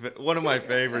one of my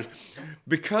favorites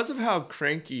because of how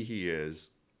cranky he is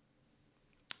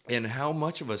and how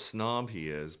much of a snob he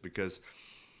is. Because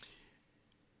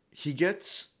he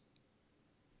gets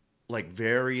like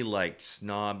very like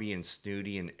snobby and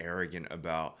snooty and arrogant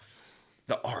about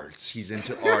the arts. He's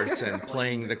into arts and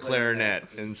playing the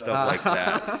clarinet and stuff like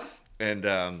that.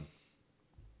 And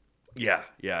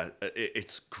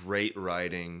it's great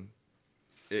writing.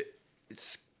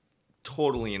 It's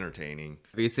totally entertaining.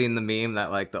 Have you seen the meme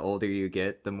that like the older you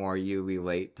get, the more you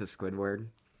relate to Squidward?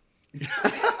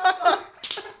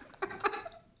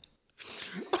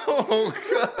 Oh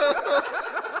god.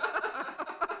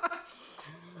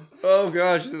 Oh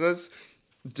gosh, that's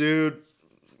dude.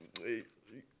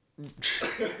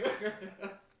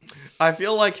 I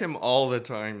feel like him all the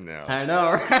time now. I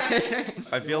know, right?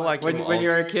 I feel like him when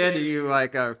you're a kid, you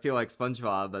like feel like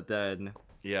SpongeBob, but then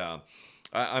yeah.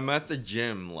 I'm at the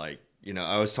gym, like,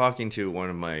 I was talking to one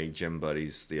of my gym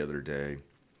buddies the other day.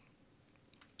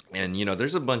 And,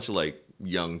 there's a bunch of, like,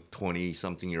 young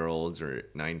 20-something-year-olds or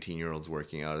 19-year-olds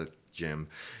working out at the gym.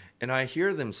 And I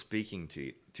hear them speaking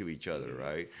to each other,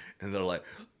 right? And they're like,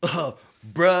 oh,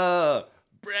 bruh.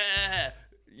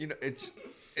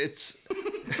 It's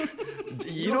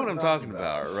you know what I'm talking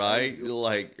about, right?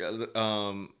 Like,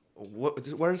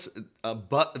 where's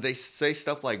but they say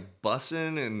stuff like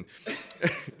bussin' and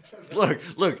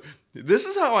look, this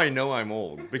is how I know I'm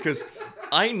old, because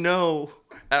I know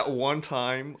at one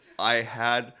time I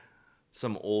had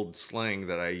some old slang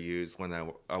that I used when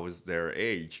I was their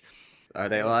age. are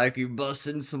they like, you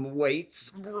busting some weights,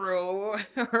 bro?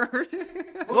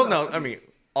 Well, no, I mean,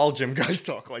 all gym guys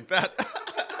talk like that.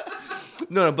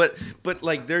 No, but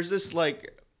like there's this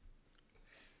like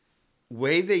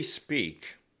way they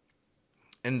speak,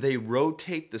 and they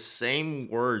rotate the same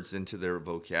words into their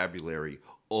vocabulary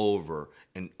over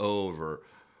and over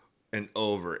and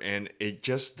over, and it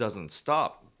just doesn't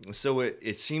stop. So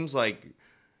it seems like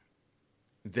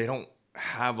they don't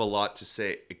have a lot to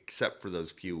say except for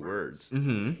those few words.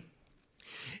 Mm-hmm.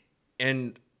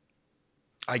 And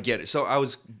I get it. So I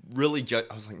was really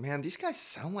I was like, man, these guys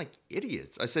sound like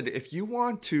idiots. I said, if you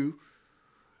want to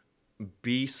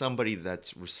be somebody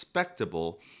that's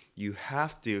respectable, you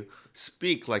have to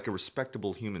speak like a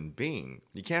respectable human being.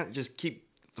 You can't just keep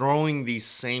throwing these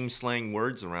same slang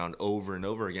words around over and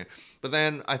over again. But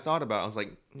then I thought about it. I was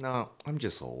like, no, I'm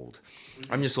just old.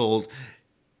 I'm just old.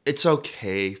 It's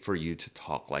okay for you to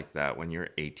talk like that when you're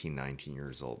 18, 19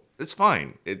 years old. It's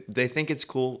fine. They think it's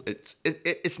cool.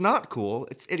 It's not cool.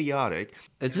 It's idiotic.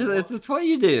 It's what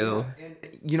you do. And,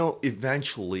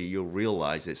 eventually you'll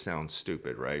realize it sounds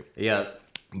stupid, right? Yeah.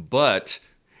 But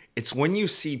it's when you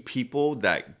see people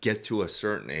that get to a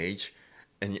certain age,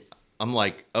 and I'm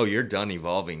like, oh, you're done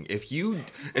evolving. If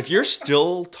you're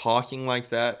still talking like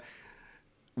that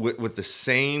with the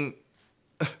same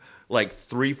like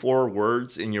 3-4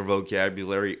 words in your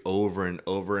vocabulary over and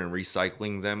over and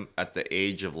recycling them at the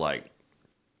age of like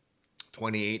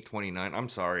 28, 29, I'm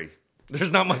sorry.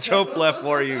 There's not much hope left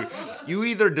for you. You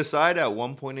either decide at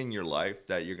one point in your life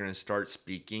that you're going to start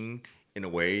speaking in a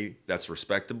way that's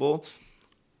respectable,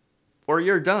 or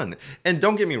you're done. And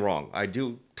don't get me wrong, I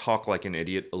do talk like an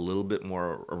idiot a little bit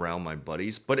more around my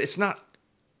buddies, but it's not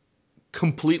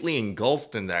completely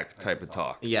engulfed in that type of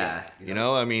talk. Yeah.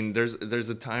 I mean, there's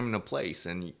a time and a place,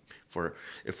 and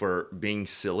if we're being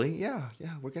silly, yeah,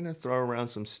 we're gonna throw around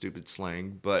some stupid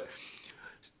slang, but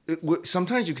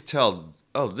sometimes you could tell,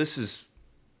 oh, this is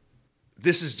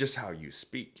just how you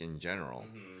speak in general.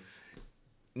 Mm-hmm.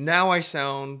 Now I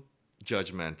sound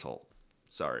judgmental.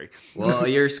 Sorry. Well,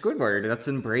 you're Squidward. That's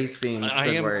embracing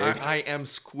Squidward. I am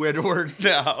Squidward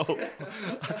now.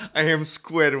 I am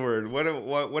Squidward.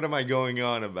 What am I going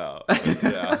on about?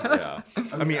 Yeah.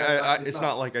 I mean, it's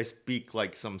not like I speak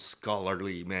like some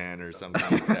scholarly man or something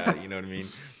like that. You know what I mean?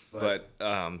 But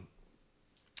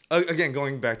again,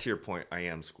 going back to your point, I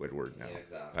am Squidward now. Yeah,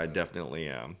 exactly. I definitely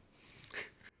am.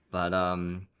 But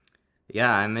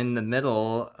Yeah, I'm in the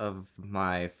middle of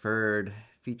my third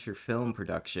feature film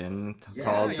production Yeah,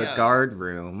 called The yeah. Guard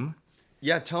Room.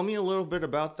 Yeah, tell me a little bit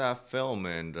about that film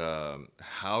and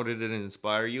how did it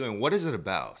inspire you and what is it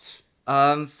about?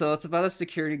 So it's about a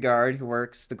security guard who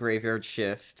works the graveyard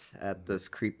shift at this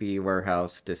creepy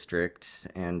warehouse district,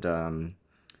 and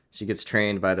she gets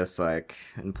trained by this like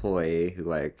employee who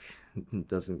like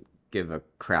doesn't give a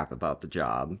crap about the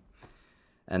job.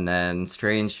 And then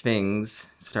strange things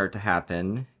start to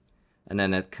happen, and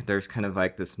then there's kind of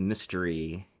like this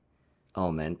mystery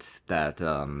element that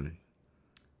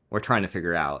we're trying to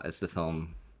figure out as the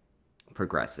film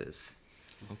progresses.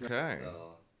 Okay. So,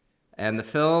 and the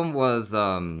film was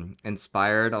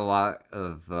inspired a lot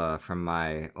of from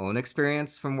my own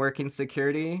experience from working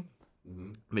security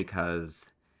Hmm.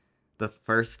 because the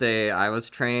first day I was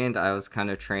trained, I was kind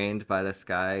of trained by this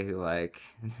guy who like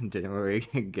didn't really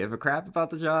give a crap about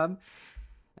the job,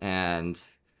 and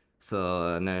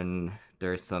and then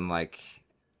there's some like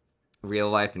real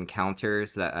life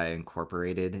encounters that I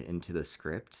incorporated into the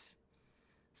script.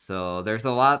 So there's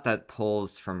a lot that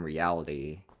pulls from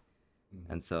reality.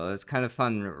 And so it was kind of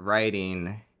fun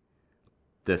writing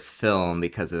this film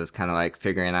because it was kind of like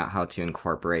figuring out how to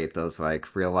incorporate those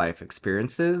like real life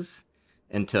experiences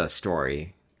into a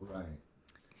story. Right.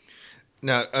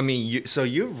 Now, I mean, so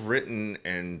you've written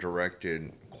and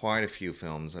directed quite a few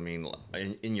films. I mean,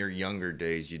 in your younger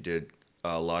days, you did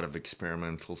a lot of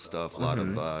experimental stuff, a lot of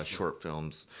Hmm. short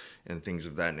films, and things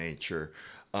of that nature.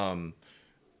 Um,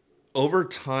 Over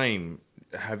time,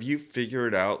 have you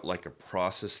figured out like a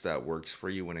process that works for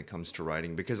you when it comes to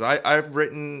writing? Because I've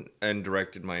written and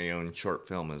directed my own short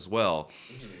film as well,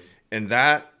 and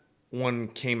that one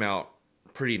came out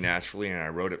pretty naturally, and I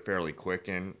wrote it fairly quick,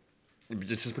 and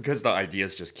just because the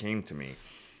ideas just came to me.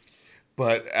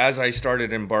 But as I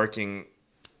started embarking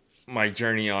my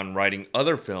journey on writing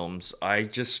other films, I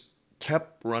just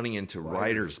kept running into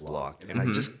writer's block, and I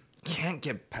Hmm. just can't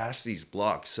get past these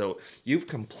blocks. So you've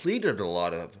completed a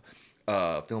lot of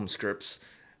film scripts.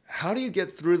 How do you get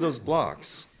through those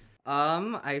blocks?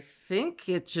 I think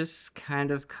it just kind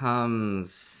of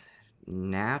comes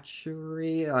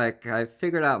naturally. Like I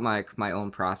figured out my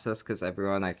own process because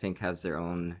everyone I think has their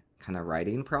own kind of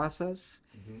writing process.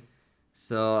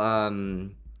 So,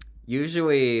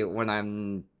 usually when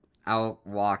I'm out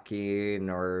walking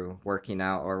or working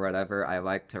out or whatever, I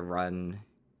like to run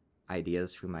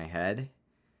ideas through my head.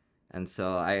 And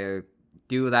so I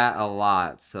do that a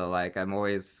lot. So, like, I'm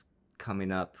always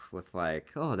coming up with, like,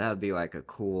 oh, that would be like a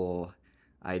cool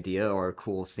idea or a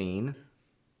cool scene.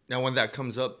 Now, when that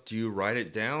comes up, do you write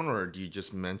it down or do you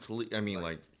just mentally? I mean,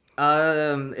 like,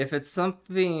 If it's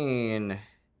something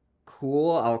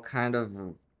cool, I'll kind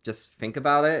of just think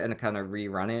about it and kind of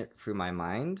rerun it through my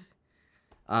mind.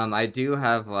 I do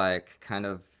have like kind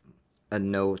of a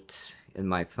note in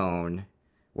my phone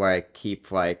where I keep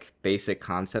like basic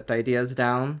concept ideas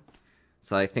down.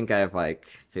 So I think I have like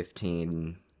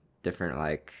 15 different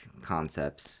like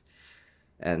concepts.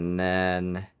 And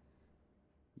then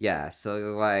yeah, so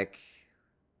like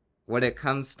when it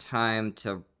comes time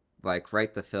to like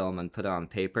write the film and put it on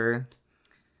paper,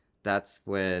 that's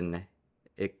when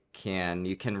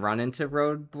you can run into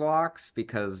roadblocks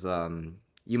because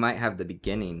you might have the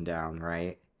beginning down,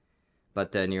 right?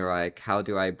 But then you're like, how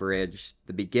do I bridge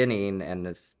the beginning and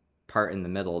this part in the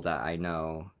middle that I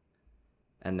know?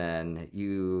 And then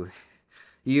you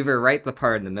either write the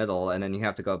part in the middle and then you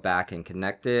have to go back and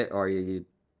connect it, or you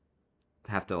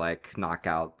have to like knock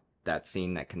out that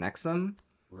scene that connects them.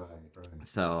 right, right.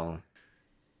 So,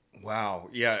 Wow.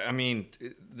 Yeah. I mean,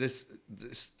 this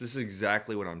is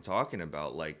exactly what I'm talking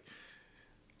about. Like,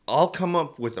 I'll come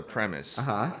up with a uh premise,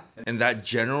 huh. and that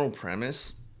general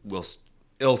premise will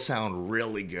it'll sound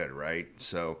really good, right?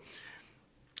 So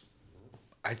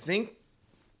I think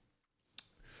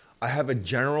I have a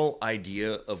general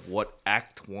idea of what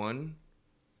Act One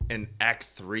and Act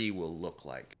Three will look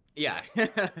like. Yeah.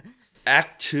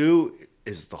 Act Two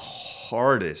is the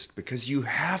hardest because you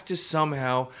have to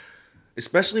somehow,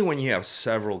 especially when you have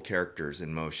several characters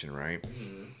in motion, right?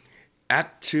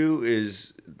 Act Two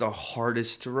is the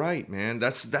hardest to write, man.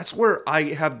 That's where I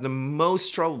have the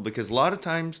most trouble because a lot of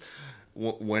times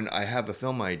when I have a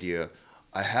film idea,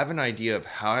 I have an idea of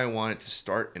how I want it to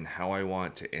start and how I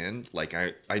want it to end. Like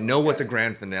I know what the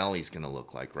grand finale is gonna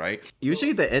look like, right?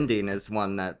 Usually the ending is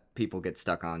one that people get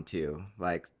stuck on too.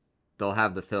 Like they'll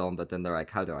have the film, but then they're like,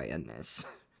 how do I end this?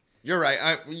 You're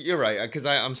right. You're right because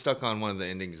I'm stuck on one of the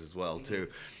endings as well too.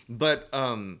 But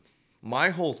my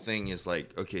whole thing is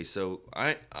like, okay, so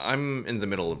I'm in the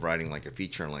middle of writing like a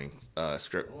feature length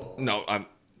script. No,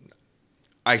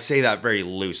 I say that very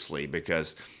loosely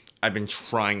because I've been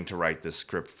trying to write this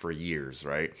script for years,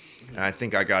 right? And I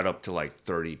think I got up to like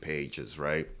 30 pages,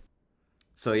 right?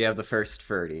 So you have the first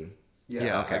 30.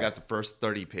 Yeah, I Okay. got the first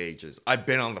 30 pages. I've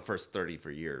been on the first 30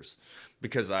 for years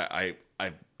because I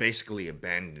basically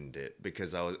abandoned it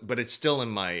because I was, but it's still in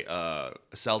my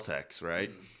Celtex, right?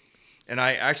 And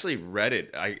I actually read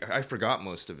it. I forgot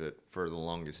most of it for the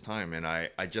longest time, and I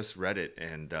just read it,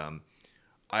 and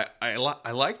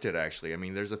I liked it actually. I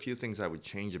mean, there's a few things I would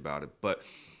change about it, but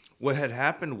what had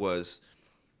happened was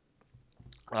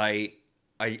I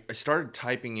I started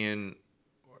typing in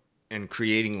and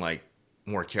creating like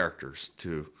more characters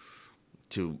to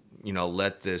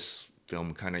let this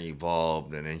film kind of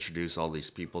evolve and introduce all these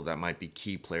people that might be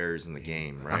key players in the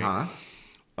game, Uh right?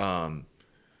 huh.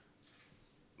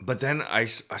 But then I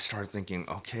started thinking,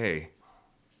 okay,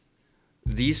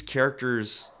 these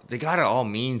characters, they gotta all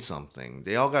mean something.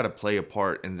 They all gotta play a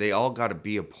part, and they all gotta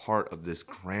be a part of this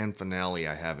grand finale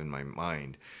I have in my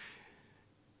mind.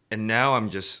 And now I'm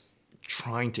just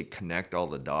trying to connect all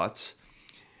the dots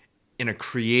in a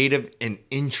creative and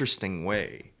interesting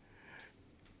way.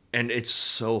 And it's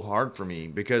so hard for me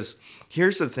because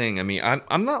here's the thing. I mean,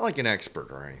 I'm not like an expert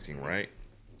or anything, right?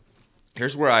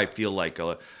 Here's where I feel like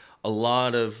a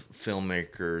lot of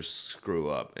filmmakers screw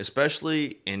up,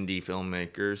 especially indie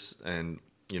filmmakers and,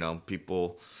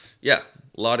 people, yeah,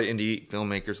 a lot of indie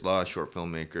filmmakers, a lot of short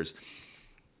filmmakers.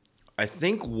 I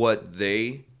think what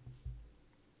they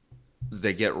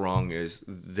get wrong is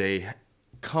they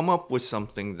come up with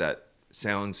something that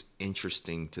sounds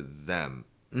interesting to them.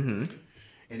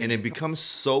 And it becomes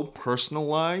so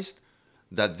personalized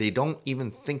that they don't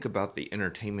even think about the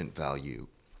entertainment value.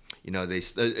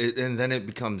 And then it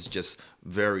becomes just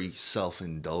very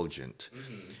self-indulgent.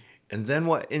 And then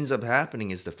what ends up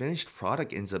happening is the finished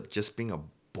product ends up just being a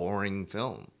boring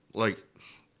film. Like,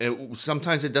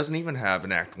 sometimes it doesn't even have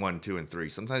an act 1, 2, and 3.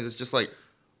 Sometimes it's just like,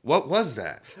 what was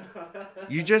that?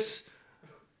 You just,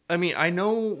 I mean, I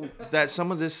know that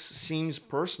some of this seems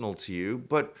personal to you,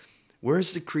 but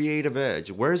where's the creative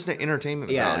edge? Where's the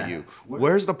entertainment Yeah. value?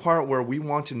 Where's the part where we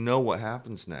want to know what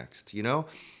happens next,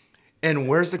 And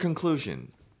where's the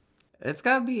conclusion? It's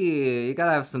gotta be. You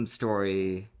gotta have some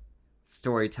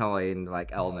storytelling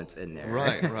like elements in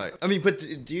Right, there. right. I mean, but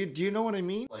do you know what I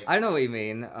mean? I know what you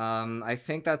mean. I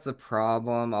think that's a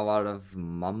problem a lot of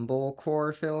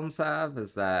mumblecore films have.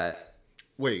 Is that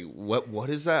Wait, what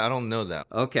is that? I don't know that.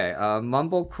 okay?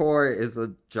 Mumblecore is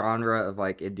a genre of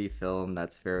like indie film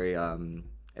that's very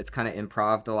it's kind of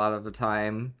improv a lot of the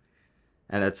time,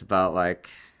 and it's about like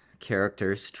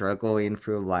characters struggling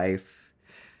through life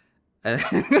and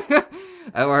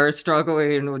or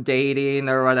struggling with dating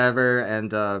or whatever,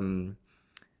 and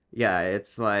yeah,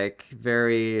 it's like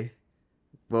very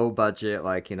low budget,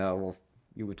 like, you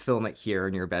would film it here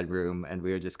in your bedroom and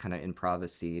we would just kind of improv a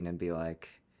scene and be like,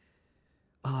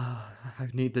 oh, I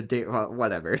need to date, well,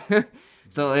 whatever.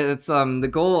 So it's the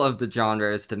goal of the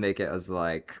genre is to make it as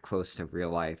like close to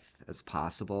real life as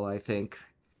possible, I think.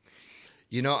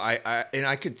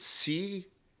 I could see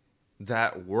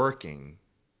that working.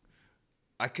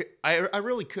 I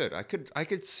really could. I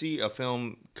could see a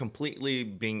film completely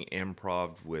being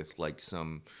improv with like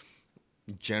some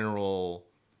general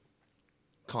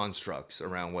constructs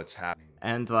around what's happening.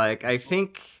 And like I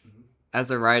think as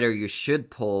a writer you should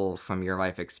pull from your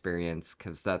life experience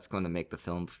because that's going to make the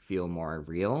film feel more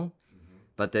real.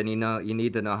 But then you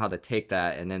need to know how to take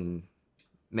that and then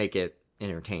make it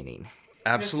entertaining.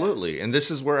 Absolutely. And this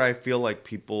is where I feel like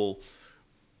people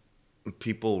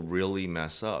really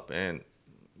mess up. And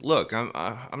look, I'm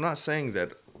not saying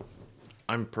that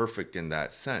I'm perfect in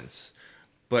that sense,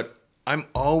 but I'm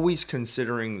always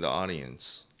considering the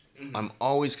audience. I'm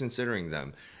always considering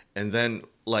them. And then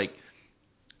like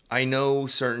I know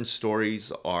certain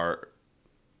stories are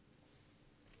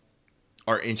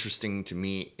interesting to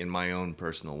me in my own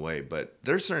personal way, but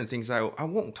there's certain things I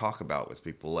won't talk about with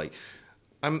people. Like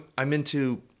I'm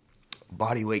into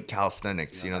body weight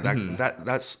calisthenics,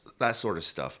 that's that sort of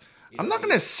stuff. I'm not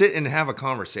gonna sit and have a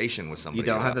conversation with You somebody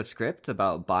don't have about. a script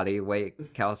about body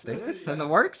weight calisthenics in the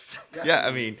works? Yeah,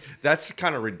 I mean that's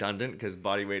kind of redundant because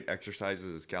body weight exercises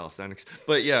is calisthenics.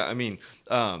 But yeah, I mean,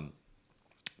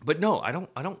 but no, I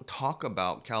don't talk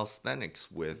about calisthenics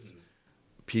with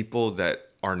people that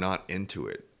are not into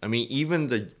it. I mean, even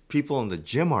the people in the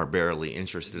gym are barely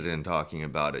interested in talking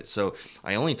about it. So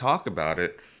I only talk about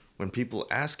it when people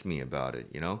ask me about it.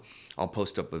 I'll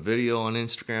post up a video on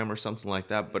Instagram or something like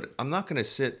that, but I'm not going to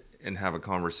sit and have a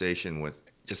conversation with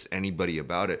just anybody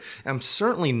about it. I'm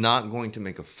certainly not going to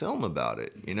make a film about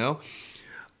it.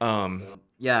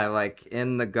 Yeah, like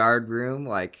in the guard room,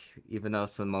 like even though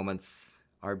some moments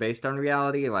are based on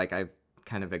reality, like I've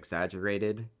kind of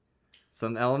exaggerated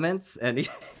some elements, and he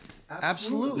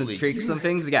Absolutely. tweaks some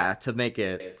things, yeah, to make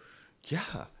it.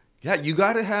 Yeah. Yeah, you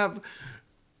got to have.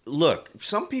 Look,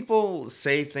 some people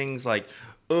say things like,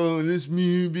 "Oh, this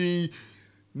movie,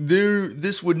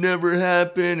 this would never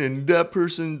happen, and that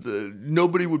person,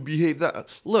 nobody would behave that."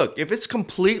 Look, if it's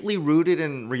completely rooted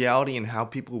in reality and how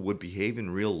people would behave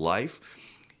in real life,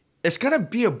 it's gonna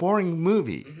be a boring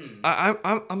movie.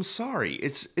 I'm sorry.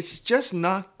 It's just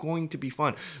not going to be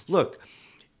fun. Look,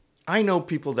 I know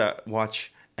people that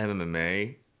watch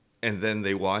MMA and then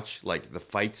they watch like the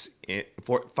fight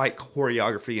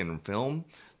choreography in film.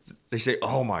 They say,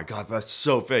 "Oh my god, that's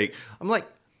so fake." I'm like,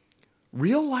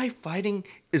 real life fighting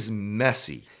is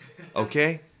messy.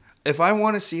 Okay? If I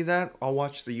want to see that, I'll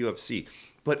watch the UFC.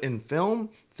 But in film,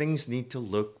 things need to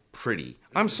look pretty.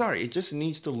 I'm sorry, it just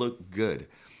needs to look good.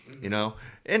 You know?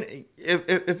 And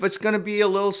if it's going to be a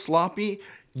little sloppy,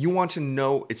 you want to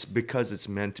know it's because it's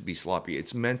meant to be sloppy.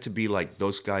 It's meant to be like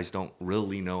those guys don't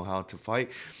really know how to fight.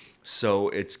 So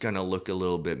it's going to look a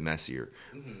little bit messier.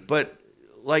 But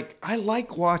like I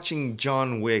like watching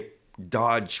John Wick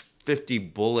dodge 50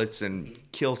 bullets and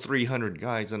kill 300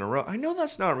 guys in a row. I know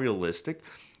that's not realistic,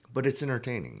 but it's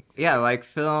entertaining. Yeah, like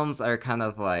films are kind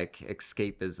of like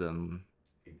escapism.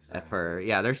 For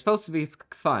yeah, they're supposed to be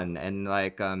fun, and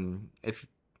like if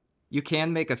you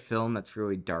can make a film that's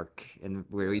really dark and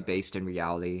really based in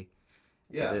reality,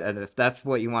 and if that's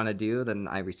what you want to do, then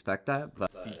I respect that.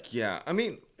 But Yeah, I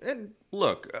mean, and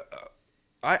look,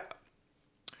 I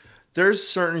there's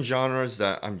certain genres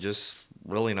that I'm just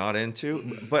really not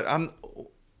into, but I'm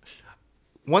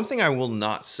one thing I will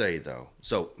not say though.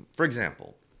 So, for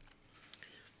example,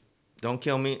 don't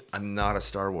kill me, I'm not a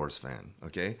Star Wars fan,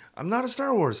 okay? I'm not a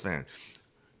Star Wars fan.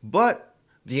 But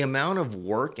the amount of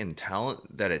work and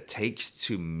talent that it takes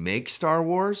to make Star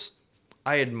Wars,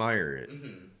 I admire it.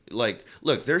 Like,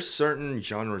 look, there's certain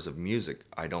genres of music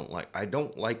I don't like. I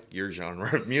don't like your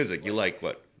genre of music. You like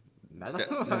what?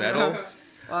 metal. Metal?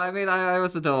 Well, I mean, I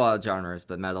listen to a lot of genres,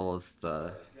 but metal is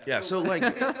the Yeah, so like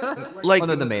one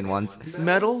of the main ones.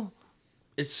 metal,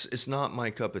 it's not my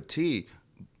cup of tea,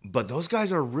 but those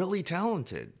guys are really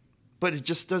talented. But it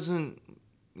just doesn't,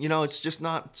 it's just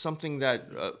not something that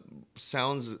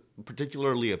sounds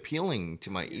particularly appealing to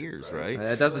my ears, right?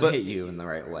 It doesn't But hit you in the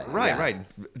right way. right, Yeah.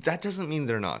 right. That doesn't mean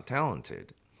they're not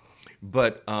talented.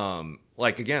 But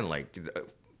like again, like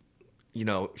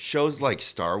shows like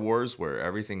Star Wars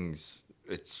where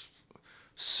it's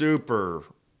super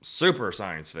super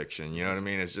science fiction, you know what I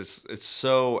mean? It's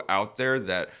so out there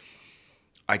that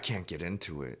I can't get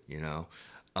into it, you know?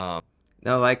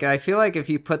 No, like I feel like if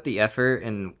you put the effort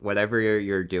in whatever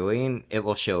you're doing, it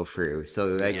will show through.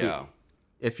 So like Yeah.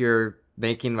 if you're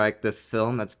making like this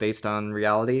film that's based on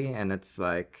reality and it's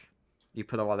like you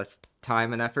put a lot of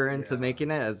time and effort into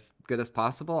making it as good as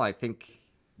possible, I think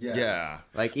Yeah.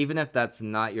 like even if that's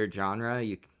not your genre,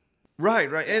 you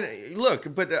Right, right. And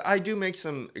look, but I do make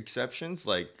some exceptions.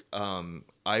 Like,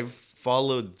 I've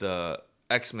followed the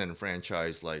X-Men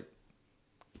franchise, like,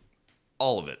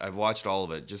 all of it. I've watched all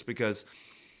of it just because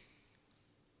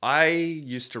I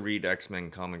used to read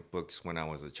X-Men comic books when I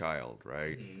was a child,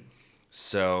 right?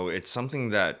 So it's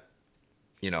something that,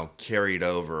 carried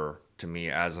over to me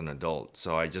as an adult.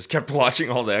 So I just kept watching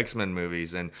all the X-Men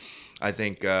movies, and I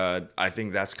think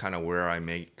that's kind of where I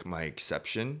make my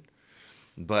exception.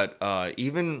 But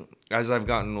even as I've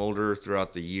gotten older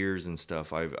throughout the years and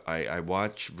stuff, I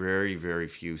watch very, very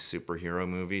few superhero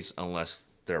movies unless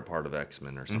they're part of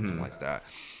X-Men or something like that.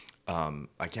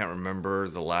 I can't remember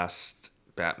the last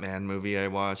Batman movie I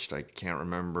watched. I can't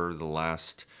remember the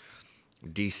last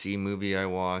DC movie I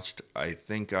watched. I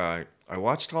think I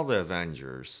watched all the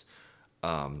Avengers.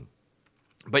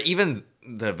 But even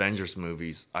the Avengers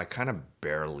movies, I kind of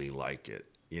barely like it.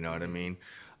 You know what I mean?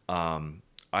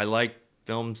 I like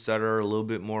films that are a little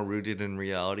bit more rooted in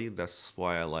reality. That's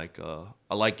why I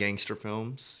like gangster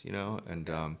films, and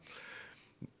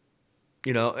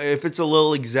if it's a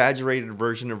little exaggerated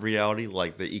version of reality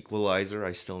like The Equalizer,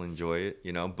 I still enjoy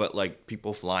it, but like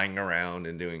people flying around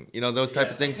and doing, those type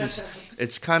of things,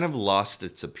 it's kind of lost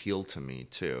its appeal to me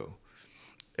too.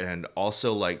 And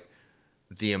also like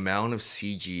the amount of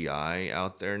CGI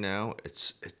out there now,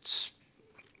 it's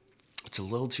a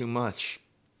little too much.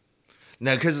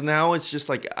 Now, because now it's just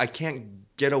like I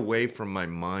can't get away from my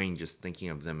mind just thinking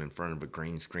of them in front of a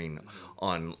green screen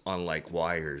on like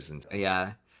wires and.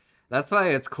 yeah. That's why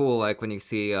it's cool like when you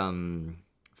see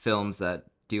films that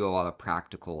do a lot of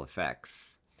practical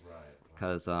effects.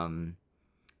 Cuz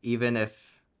even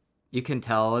if you can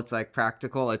tell it's like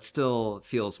practical, it still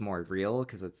feels more real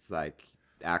cuz it's like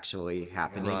actually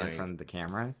happening in Right. front of the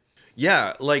camera.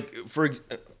 Yeah, like for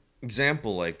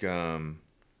example, like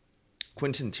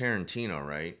Quentin Tarantino,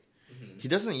 right? He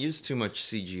doesn't use too much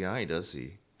CGI, does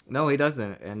he? No, he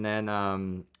doesn't. And then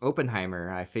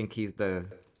Oppenheimer, I think Yeah,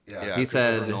 he Christopher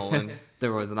said Nolan.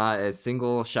 there was not a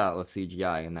single shot with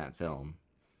CGI in that film.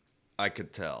 I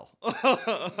could tell. Did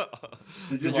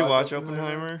you Did you watch watch Oppenheimer?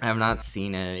 Oppenheimer? I have not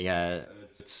seen it yet.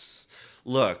 It's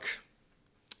look,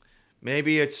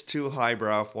 maybe it's too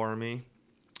highbrow for me,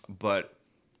 but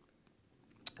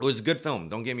it was a good film.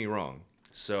 Don't get me wrong.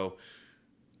 So,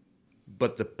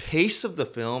 but the pace of the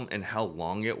film and how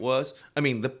long it was, I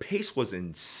mean, the pace was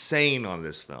insane on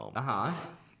this film. Uh-huh.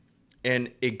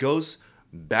 And it goes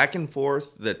back and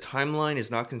forth. The timeline is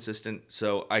not consistent.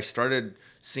 So I started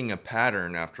seeing a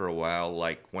pattern after a while.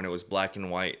 Like when it was black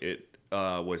and white, it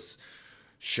was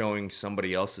showing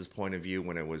somebody else's point of view.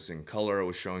 When it was in color, it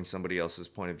was showing somebody else's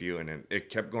point of view. And it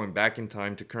kept going back in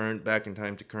time to current, back in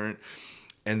time to current.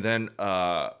 And then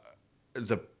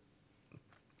the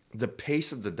the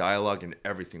pace of the dialogue and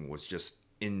everything was just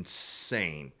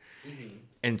insane.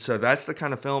 And so that's the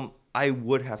kind of film I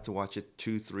would have to watch it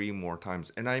 2, 3 more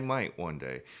times. And I might one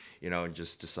day,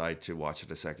 just decide to watch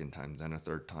it a second time, then a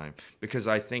third time. Because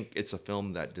I think it's a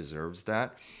film that deserves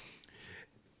that.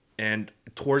 And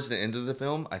towards the end of the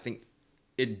film, I think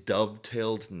it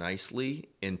dovetailed nicely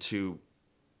into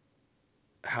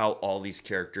how all these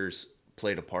characters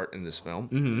played a part in this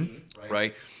film.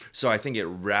 Right? So I think it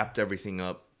wrapped everything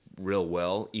up real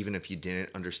well, even if you didn't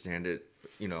understand it,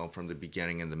 from the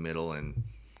beginning and the middle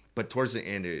but towards the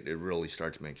end it really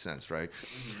started to make sense, right?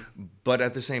 But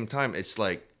at the same time, it's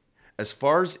like, as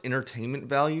far as entertainment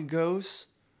value goes,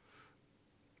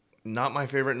 not my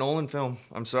favorite Nolan film.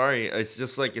 I'm sorry. It's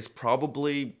just like, it's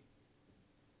probably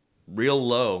real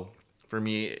low for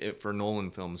me for Nolan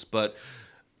films. But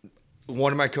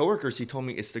one of my coworkers, he told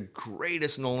me it's the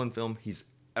greatest Nolan film he's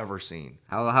ever seen.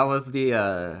 How was the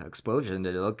explosion?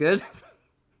 Did it look good?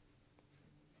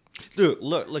 Dude,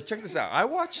 look, check this out. I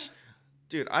watched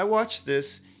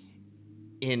this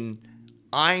in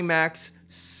IMAX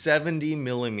 70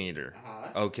 millimeter.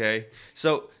 Okay?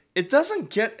 So it doesn't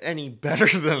get any better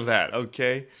than that,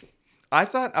 okay? I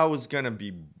thought I was gonna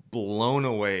be blown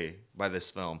away by this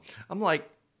film. I'm like,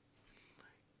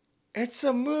 it's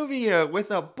a movie with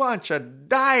a bunch of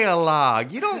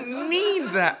dialogue. You don't need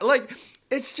that. Like,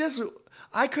 it's just,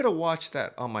 I could have watched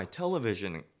that on my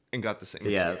television and got the same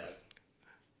Yeah. experience.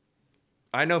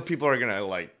 I know people are gonna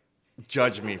like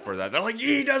judge me for that. They're like,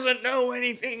 he doesn't know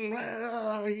anything.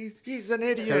 He's an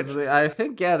idiot. Because I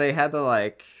think, they had to,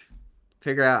 like,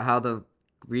 figure out how to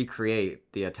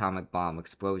recreate the atomic bomb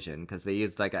explosion, because they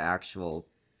used, like, an actual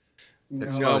No,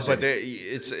 explosion. but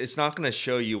it's not gonna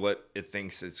show you what it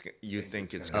thinks you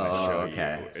think it's gonna Oh, show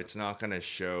okay. you. It's not gonna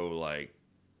show, like,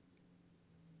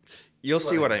 you'll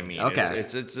see what I mean. Okay.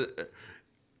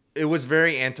 It was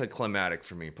very anticlimactic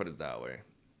for me, put it that way.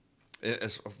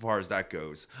 As far as that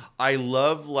goes, I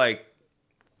love, like,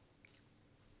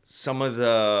 some of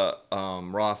the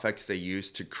raw effects they use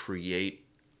to create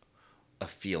a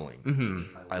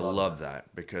feeling. I love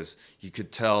that because you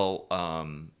could tell,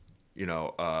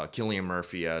 Cillian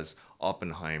Murphy as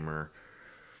Oppenheimer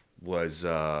was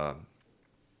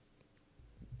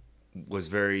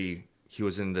he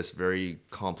was in this very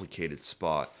complicated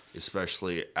spot,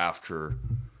 especially after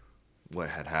what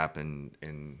had happened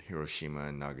in Hiroshima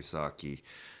and Nagasaki.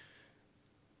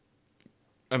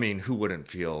 I mean, who wouldn't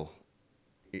feel?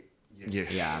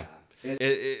 Yeah.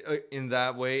 In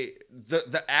that way,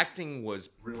 the acting was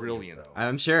brilliant.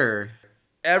 I'm sure.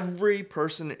 Every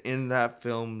person in that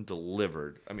film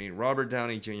delivered. I mean, Robert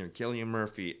Downey Jr., Cillian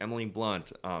Murphy, Emily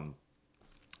Blunt.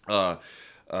 Who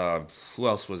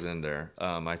else was in there?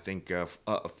 I think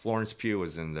Florence Pugh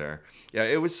was in there. Yeah,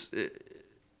 it was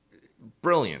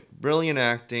brilliant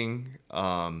acting.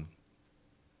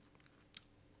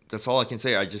 That's all I can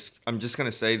say. I'm just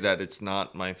gonna say that it's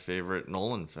not my favorite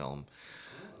Nolan film,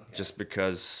 just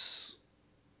because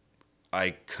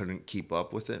I couldn't keep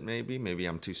up with it. Maybe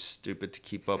I'm too stupid to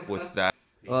keep up with that.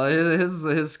 Well,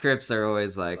 his scripts are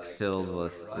always, like, filled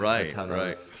with a ton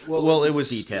Right. of Well, it was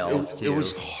details, it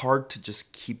was too. hard to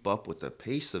just keep up with the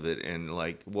pace of it and,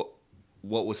 like, what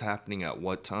was happening at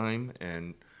what time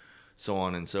and so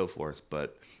on and so forth.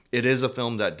 But it is a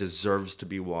film that deserves to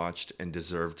be watched and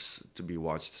deserves to be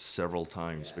watched several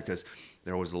times because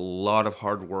there was a lot of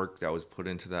hard work that was put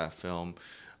into that film.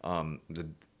 The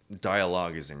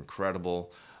dialogue is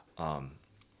incredible,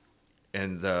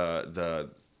 and the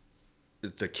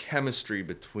chemistry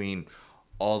between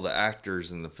all the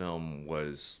actors in the film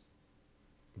was,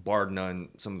 bar none,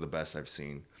 some of the best I've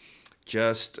seen.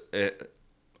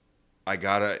 I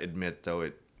gotta admit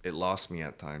though, it lost me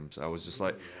at times. I was just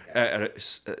like, Okay.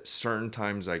 at certain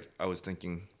times, like I was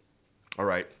thinking, all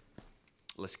right,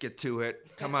 let's get to it.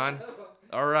 Come on.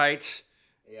 All right.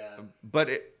 Yeah. But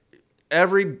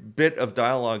every bit of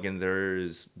dialogue in there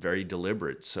is very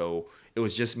deliberate. So it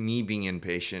was just me being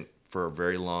impatient for a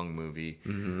very long movie.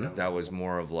 Mm-hmm. That was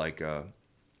more of like a,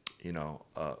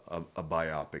 a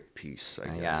biopic piece,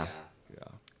 I Yeah. guess. Yeah.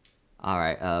 All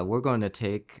right. We're going to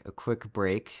take a quick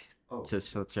break Oh. to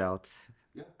switch out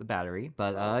Yeah. the battery.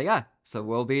 But yeah, so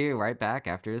we'll be right back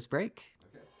after this break.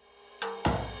 Okay.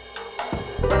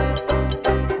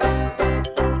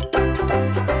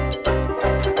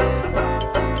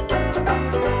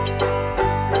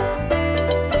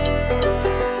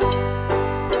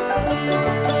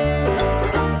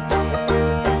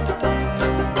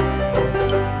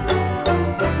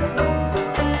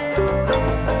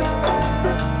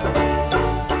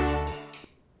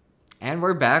 And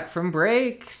we're back from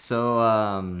break.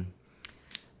 So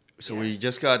So we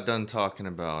just got done talking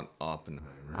about Oppenheimer.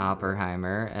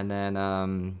 Oppenheimer, and then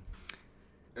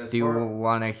As do you far-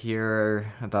 want to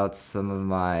hear about some of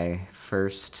my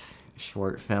first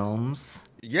short films?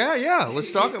 Yeah.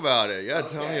 Let's talk about it. Yeah,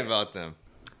 tell me Okay. about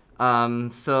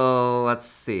them. So let's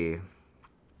see.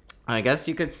 I guess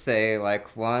you could say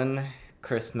like one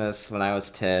Christmas when I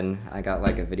was 10, I got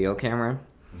like a video camera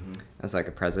as like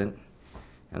a present.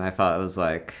 And I thought it was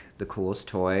like the coolest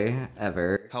toy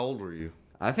ever. How old were you?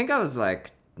 I think I was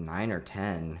like 9 or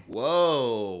 10.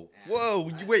 Whoa.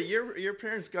 Wait, your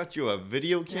parents got you a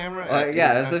video camera?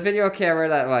 Yeah, it's a video camera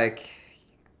that like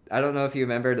I don't know if you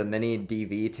remember the mini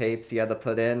DV tapes you had to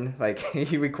put in. Like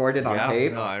you recorded on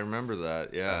tape. No, I remember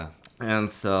that. Yeah. And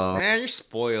so Man, you're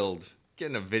spoiled.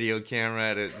 Getting a video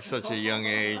camera at such a young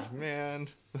age, man.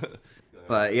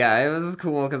 but yeah, it was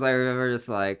cool because I remember just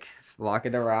like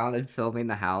walking around and filming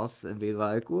the house and be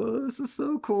like, whoa, this is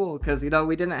so cool. Because,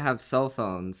 we didn't have cell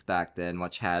phones back then,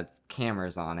 which had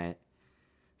cameras on it.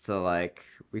 So, like,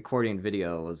 recording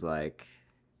video was like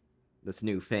this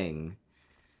new thing.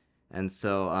 And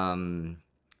so,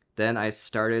 then I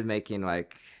started making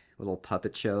like little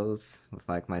puppet shows with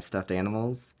like my stuffed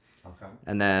animals. Okay.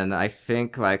 And then I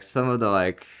think like some of the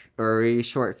like early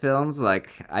short films,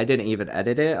 like I didn't even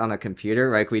edit it on a computer.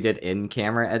 Like we did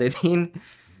in-camera editing.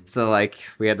 So like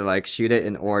we had to like shoot it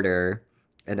in order.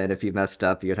 And then if you messed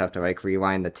up, you'd have to like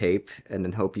rewind the tape and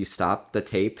then hope you stopped the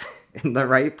tape in the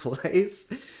right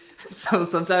place. So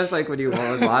sometimes like when you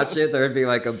would watch it, there would be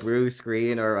like a blue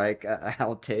screen or like a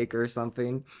outtake or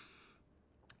something.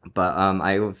 But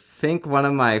I think one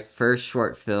of my first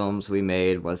short films we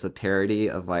made was a parody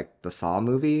of like the Saw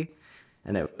movie,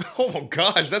 and it. Oh my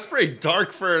gosh, that's pretty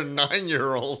dark for a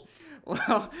 9-year-old.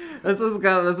 Well, this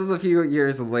is a few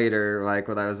years later, like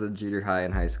when I was in junior high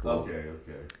and high school. Okay.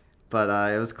 But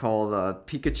it was called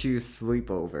Pikachu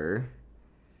Sleepover.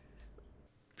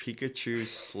 Pikachu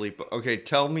sleep. Okay,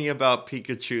 tell me about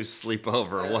Pikachu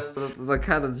sleepover. What? The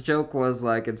kind of joke was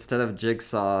like instead of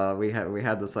Jigsaw, we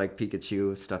had this like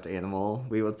Pikachu stuffed animal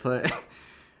we would put,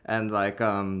 and like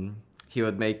he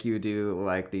would make you do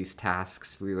like these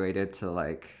tasks related to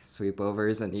like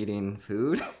sleepovers and eating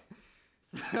food.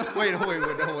 Wait,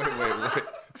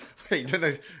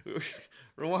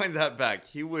 rewind that back.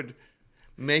 He would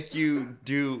make you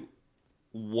do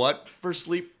what for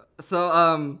sleep?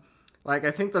 So like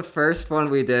I think the first one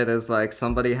we did is like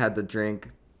somebody had to drink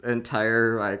an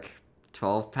entire like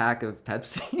 12-pack of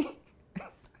Pepsi.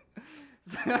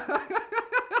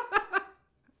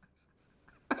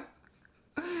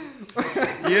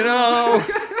 You know.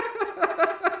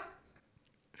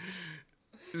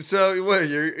 So what?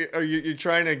 You're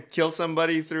trying to kill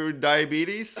somebody through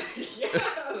diabetes?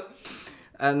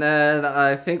 And then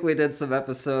I think we did some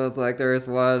episodes, like there was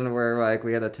one where like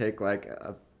we had to take like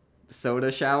a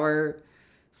soda shower.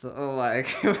 So like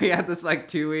we had this like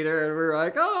 2-liter and we were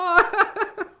like,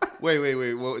 oh. Wait.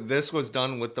 Well, this was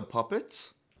done with the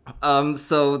puppets?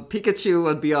 So Pikachu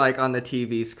would be like on the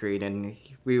TV screen and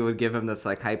we would give him this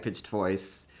like high-pitched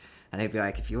voice. And he'd be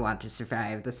like, if you want to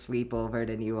survive the sleepover,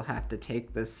 then you will have to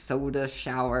take the soda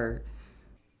shower.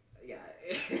 Yeah.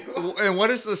 And what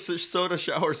is the soda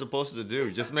shower supposed to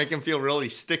do? Just make him feel really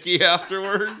sticky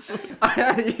afterwards?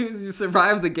 You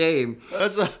survive the game.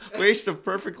 That's a waste of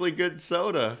perfectly good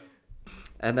soda.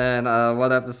 And then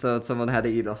one episode, someone had to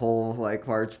eat a whole like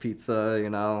large pizza,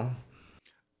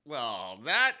 Well,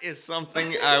 that is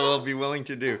something I will be willing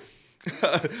to do.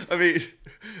 I mean...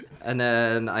 And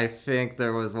then I think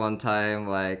there was one time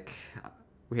like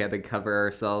we had to cover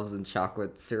ourselves in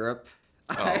chocolate syrup.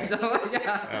 I don't,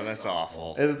 yeah. Oh, that's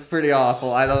awful. It's pretty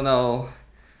awful. I don't know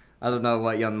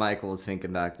what young Michael was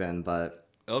thinking back then, but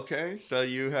Okay, so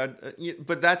you had,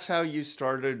 but that's how you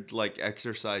started like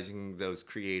exercising those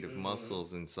creative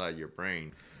muscles inside your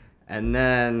brain. And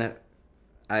then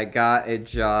I got a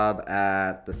job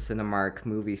at the Cinemark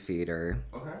movie theater.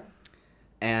 Okay.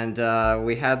 And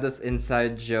we had this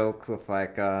inside joke with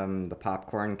like the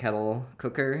popcorn kettle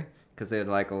cooker because they'd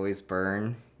like always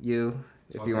burn you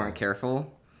if you Okay. weren't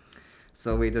careful.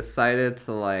 So we decided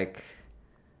to like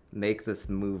make this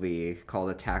movie called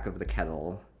Attack of the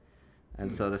Kettle.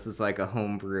 And so this is like a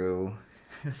homebrew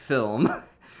film.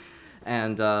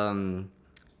 And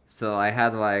so I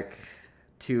had like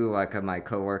two like of my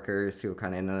coworkers who were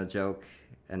kind of into the joke,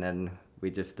 and then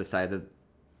we just decided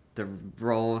to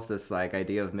roll with this like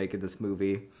idea of making this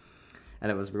movie,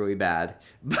 and it was really bad.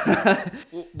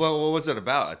 Well, what was it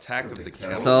about? Attack of the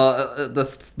Kettle? So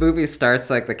this movie starts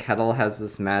like the kettle has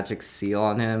this magic seal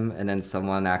on him, and then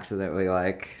someone accidentally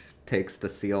like takes the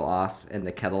seal off, and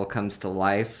the kettle comes to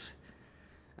life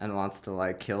and wants to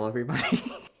like kill everybody.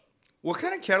 What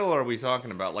kind of kettle are we talking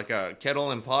about? Like a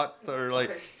kettle and pot, or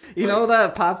like? You know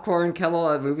that popcorn kettle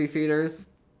at movie theaters?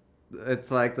 It's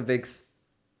like the big.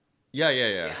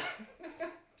 Yeah.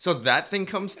 So that thing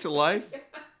comes to life.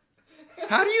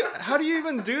 How do you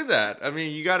even do that? I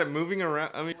mean, you got it moving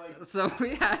around. I mean, So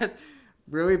we had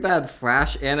really bad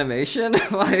flash animation.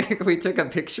 Like we took a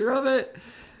picture of it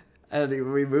and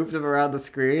we moved him around the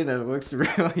screen, and it looks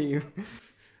really.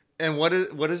 and what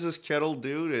does this kettle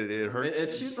do? It hurts.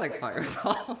 It shoots like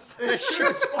fireballs. It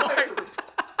shoots fire.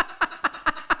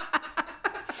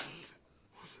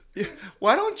 Yeah,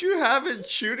 why don't you have it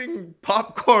shooting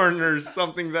popcorn or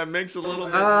something that makes a little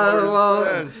bit more well,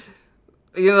 sense?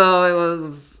 You know, it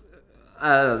was.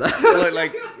 I don't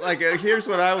know. Here's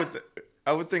what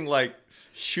I would think, like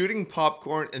shooting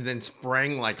popcorn and then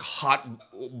spraying like hot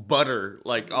butter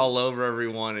like all over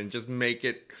everyone and just make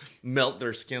it melt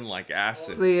their skin like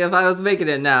acid. See, if I was making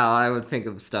it now, I would think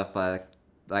of stuff like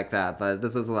that. But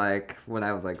this is like when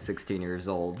I was like 16 years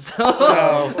old.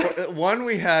 So one,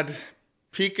 we had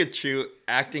Pikachu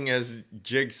acting as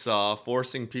Jigsaw,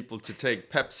 forcing people to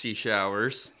take Pepsi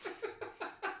showers.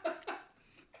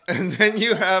 And then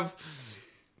you have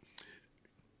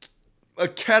a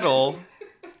kettle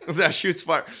that shoots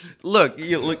fire. Look,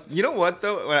 you know what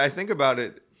though? When I think about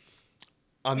it,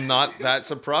 I'm not that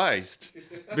surprised.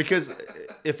 Because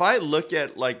if I look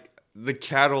at like the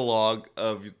catalog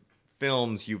of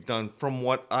films you've done from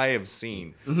what I have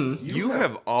seen, you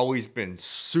have always been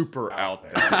super out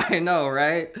there. I know,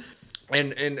 right?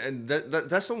 And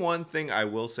that's the one thing I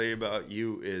will say about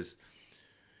you is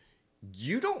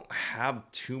you don't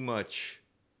have too much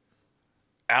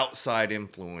outside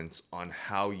influence on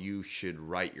how you should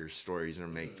write your stories or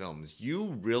make films.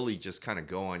 You really just kind of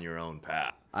go on your own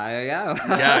path. Yeah.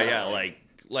 Yeah,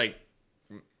 like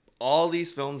all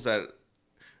these films that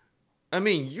I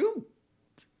mean,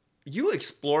 you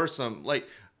explore some like.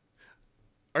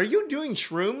 Are you doing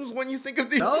shrooms when you think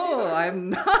of these? No, I'm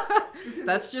not.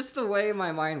 That's just the way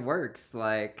my mind works.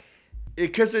 Like,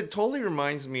 Because it totally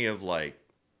reminds me of like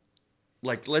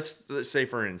let's say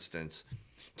for instance,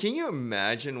 can you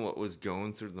imagine what was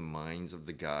going through the minds of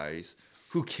the guys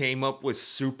who came up with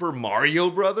Super Mario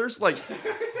Brothers? Like,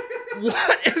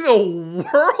 what in the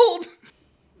world?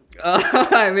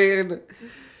 I mean,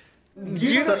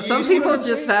 You some see people what I'm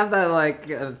just saying? have that like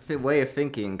way of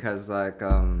thinking, cause like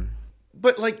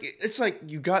But like, it's like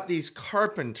you got these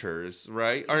carpenters,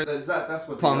 right? That's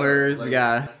what plumbers,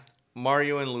 yeah,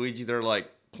 Mario and Luigi, they're like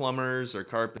plumbers or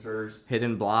carpenters,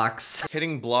 hidden blocks,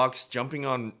 hitting blocks, jumping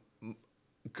on,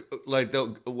 like,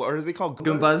 what are they called?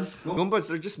 Goombas. Goombas,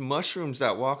 they're just mushrooms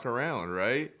that walk around,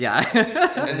 right? Yeah,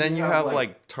 And then you have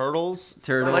like turtles.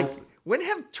 Turtles. Like, when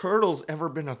have turtles ever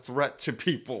been a threat to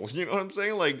people? You know what I'm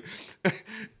saying? Like,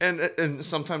 and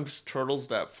sometimes turtles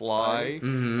that fly.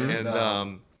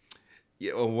 Mm-hmm.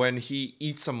 And when he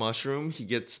eats a mushroom, he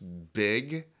gets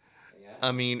big.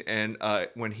 I mean, and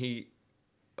when he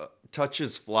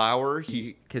touches flour,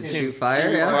 he Can shoot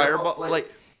fire, yeah. fireball. Like,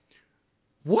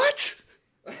 what?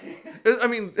 I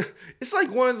mean, it's like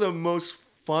one of the most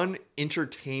fun,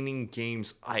 entertaining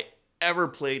games I ever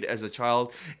played as a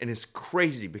child, and it's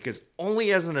crazy because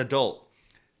only as an adult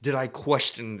did I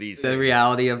question these the things.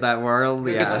 reality of that world.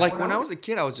 Because Yeah, like when I was a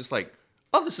kid, I was just like,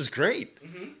 "Oh, this is great."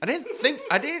 I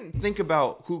didn't think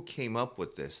about who came up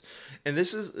with this, and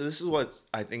this is what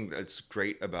I think that's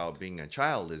great about being a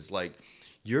child is like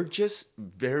you're just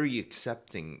very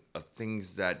accepting of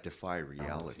things that defy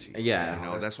reality. Yeah. you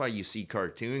know that's why you see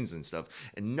cartoons and stuff,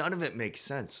 and none of it makes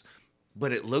sense,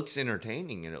 but it looks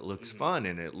entertaining and it looks fun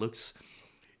and it looks,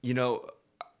 you know.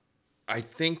 I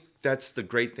think that's the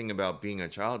great thing about being a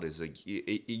child is like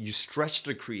you stretch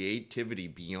the creativity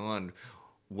beyond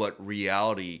what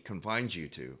reality confines you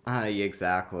to.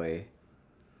 Exactly.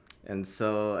 And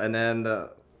then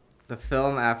the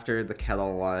film after the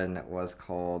kettle one was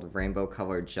called Rainbow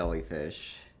Colored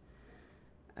Jellyfish.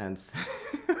 And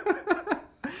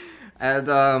in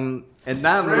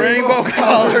that movie, Rainbow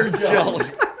colored jelly.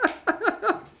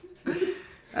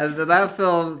 and in that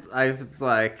film, I was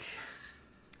like,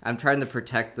 I'm trying to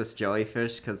protect this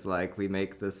jellyfish because like we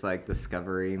make this like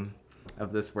discovery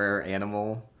of this rare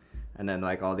animal, and then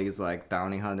like all these like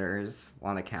bounty hunters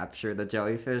want to capture the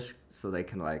jellyfish so they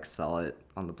can like sell it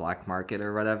on the black market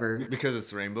or whatever. Because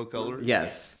it's rainbow colored?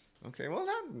 Yes. Okay, well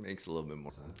that makes a little bit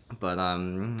more sense. But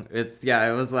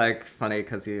it was like funny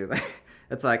because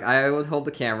it's like I would hold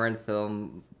the camera and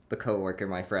film the coworker,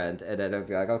 my friend, and then it'd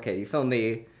be like, okay, you film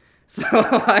me, so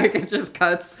like it just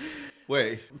cuts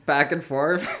Wait, back and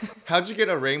forth. how'd you get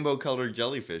a rainbow colored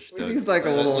jellyfish? It's just like a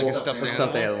little like a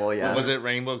stuffed animal, yeah. Was it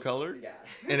rainbow colored? Yeah.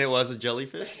 And it was a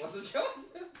jellyfish? Was it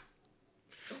jellyfish?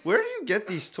 Where do you get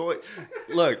these toys?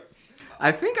 Look,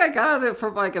 I think I got it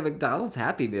from like a McDonald's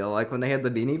Happy Meal, like when they had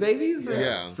the Beanie Babies.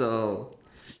 Yeah. So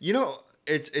you know,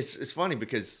 it's funny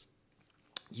because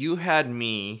you had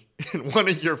me in one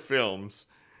of your films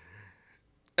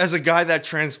as a guy that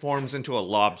transforms into a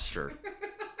lobster.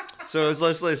 So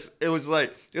it was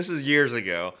like this is years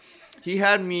ago. He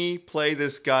had me play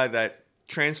this guy that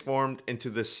transformed into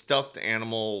this stuffed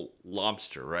animal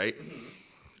lobster, right?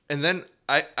 And then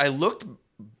I looked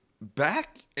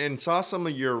back and saw some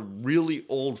of your really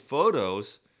old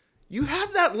photos. You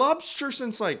had that lobster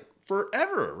since like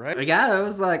forever, right? yeah, it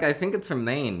was like I think it's from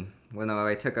Maine when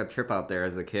I took a trip out there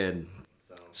as a kid.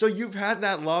 So you've had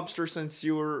that lobster since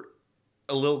you were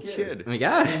a little kid.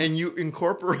 Yeah. And you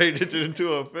incorporated it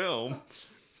into a film.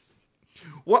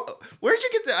 Where'd you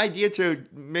get the idea to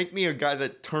make me a guy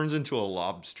that turns into a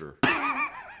lobster?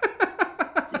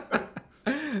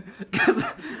 Because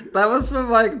that was from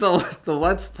like the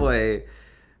Let's Play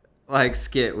like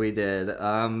skit we did.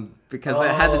 Because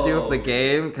it had to do with the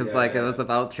game. Because like it was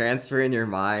about transferring your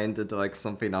mind into like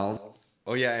something else.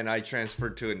 Oh yeah, and I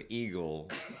transferred to an eagle.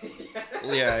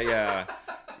 Yeah.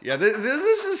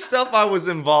 This is stuff I was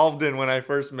involved in when I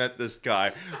first met this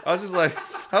guy. I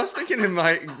was thinking in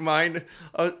my mind,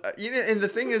 and the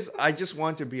thing is, I just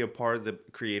want to be a part of the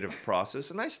creative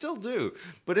process, and I still do.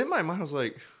 But in my mind, I was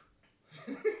like,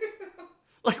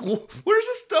 where's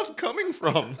this stuff coming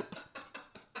from?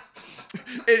 And,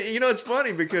 it's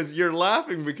funny because you're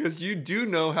laughing because you do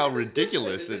know how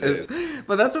ridiculous it is.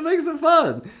 But that's what makes it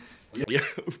fun. Yeah.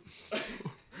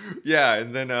 Yeah,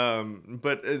 and then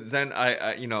then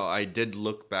I did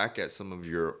look back at some of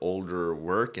your older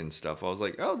work and stuff. I was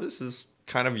like, oh, this is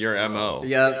kind of your MO.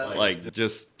 Yeah. Like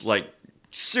just like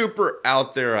super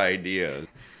out there ideas.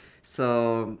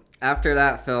 So after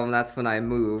that film, that's when I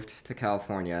moved to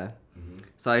California.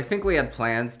 So I think we had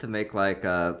plans to make like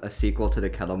a sequel to the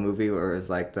Kettle movie where it was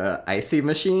like the Icy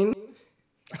Machine.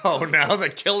 Oh, now the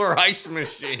Killer Ice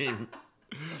Machine.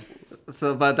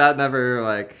 So, but that never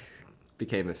like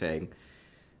became a thing.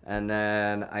 And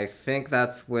then I think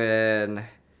that's when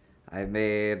I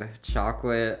made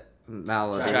Chocolate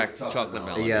Malady. Chocolate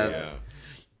Melody. Yeah.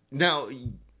 Now,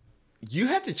 you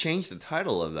had to change the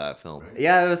title of that film.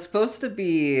 Yeah, it was supposed to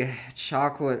be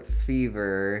Chocolate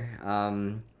Fever.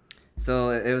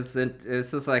 So it was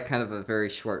just like kind of a very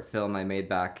short film I made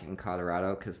back in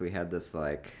Colorado because we had this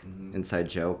like inside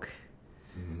joke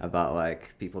about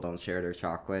like people don't share their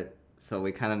chocolate. So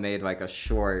we kind of made like a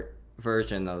short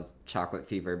version of Chocolate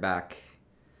Fever back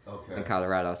in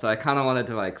Colorado. So I kind of wanted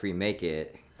to like remake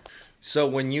it. So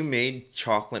when you made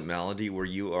Chocolate Malady, were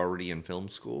you already in film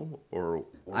school, or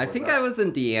I think I was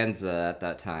in De Anza at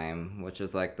that time, which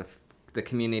is like the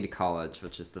community college,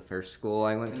 which is the first school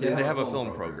I went to. Did they have a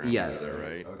film program? Yes.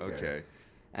 There, right? Okay.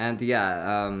 And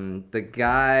yeah, the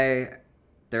guy,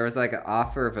 there was like an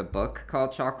offer of a book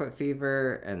called Chocolate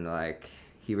Fever, and like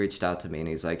he reached out to me and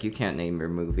he's like, you can't name your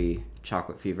movie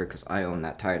Chocolate Fever because I own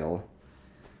that title.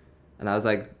 And I was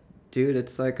like, dude,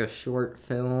 it's like a short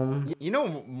film.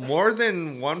 More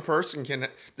than one person can.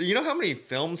 You know how many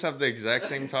films have the exact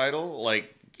same title?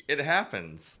 Like, it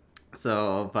happens.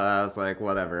 So, but I was like,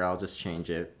 whatever, I'll just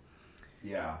change it.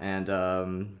 Yeah. And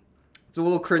it's a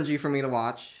little cringy for me to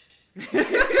watch.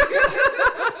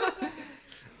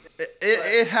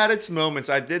 It had its moments.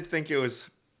 I did think it was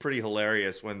pretty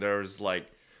hilarious when there was like,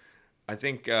 I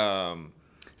think.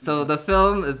 So the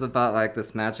film is about like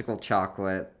this magical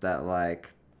chocolate that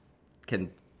like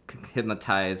can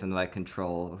hypnotize and like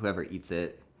control whoever eats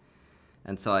it.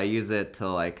 And so I use it to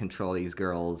like control these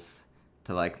girls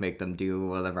to like make them do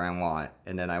whatever I want.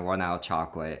 And then I run out of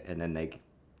chocolate and then they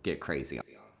get crazy.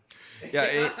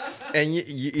 Yeah, And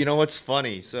you know what's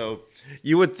funny? So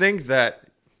you would think that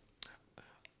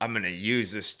I'm gonna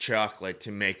use this chocolate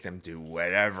to make them do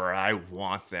whatever I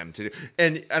want them to do.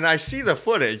 And I see the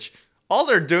footage. All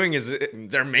they're doing is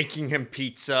they're making him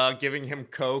pizza, giving him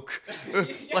Coke.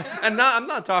 I'm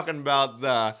not talking about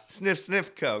the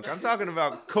sniff Coke. I'm talking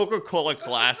about Coca-Cola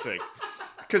Classic.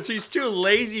 Because he's too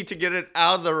lazy to get it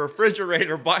out of the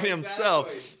refrigerator by himself.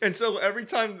 Exactly. And so every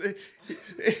time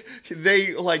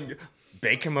they like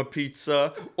bake him a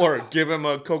pizza or give him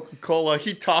a Coca-Cola,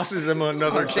 he tosses him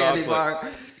another chocolate. Bar.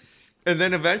 And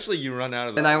then eventually you run out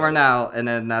of And I run out, and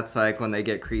then that's like when they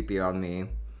get creepy on me.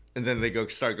 And then they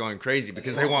start going crazy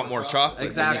because they want more chocolate.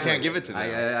 Exactly. You can't give it to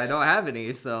them. I don't have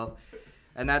any, so...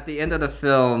 And at the end of the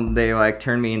film, they like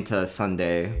turn me into a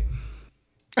sundae.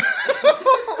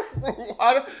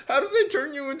 How does they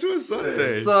turn you into a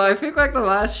sundae? So I think like the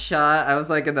last shot, I was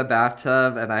like in the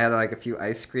bathtub and I had like a few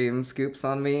ice cream scoops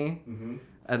on me,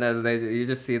 and then you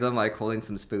just see them like holding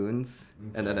some spoons,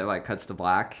 and then it like cuts to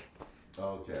black.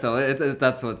 Okay. So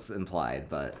that's what's implied,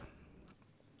 but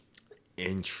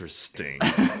interesting.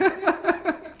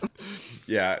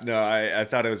 Yeah, no, I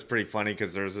thought it was pretty funny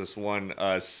because there's this one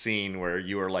scene where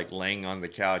you were like laying on the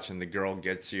couch and the girl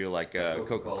gets you like a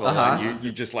Coca-Cola and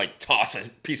you just like toss a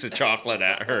piece of chocolate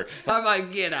at her. I'm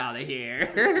like, get out of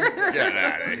here. Get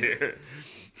out of here.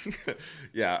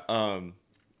 Yeah. Oh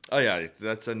yeah,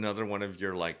 that's another one of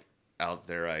your like out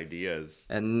there ideas.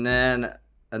 And then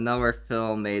another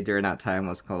film made during that time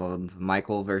was called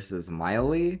Michael versus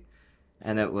Miley.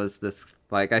 And it was this,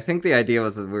 like, I think the idea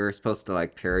was that we were supposed to,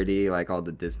 like, parody, like, all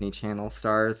the Disney Channel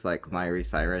stars, like Miley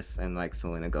Cyrus and, like,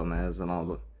 Selena Gomez and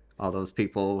all those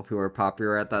people who were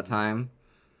popular at that time.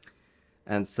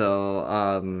 And so,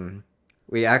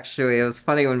 it was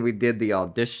funny when we did the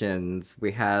auditions,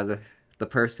 we had the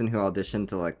person who auditioned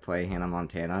to, like, play Hannah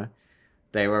Montana.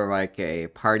 They were, like, a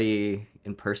party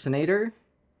impersonator.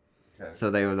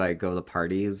 So they would like go to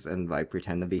parties and like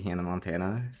pretend to be Hannah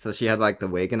Montana. So she had like the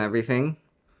wig and everything.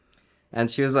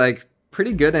 And she was like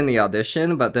pretty good in the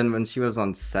audition, but then when she was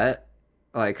on set,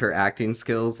 like her acting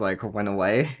skills like went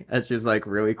away and she was like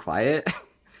really quiet.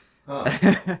 Huh.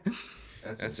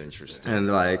 That's interesting. And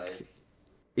like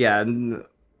yeah, and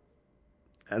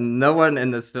no one in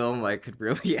this film like could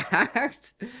really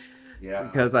act. Yeah.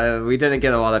 Because we didn't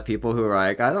get a lot of people who were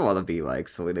like, I don't want to be like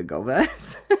Selena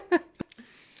Gomez.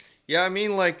 Yeah, I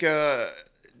mean, like,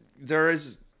 there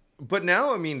is... But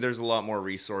now, I mean, there's a lot more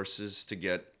resources to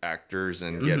get actors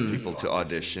and get people to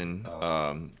audition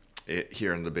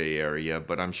here in the Bay Area.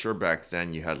 But I'm sure back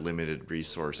then you had limited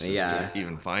resources to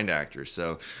even find actors.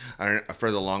 So for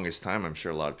the longest time, I'm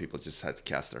sure a lot of people just had to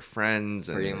cast their friends.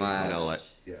 And, pretty much. You know, like,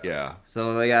 yeah.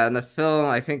 So, yeah, in the film,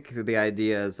 I think the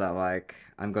idea is that, like,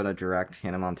 I'm going to direct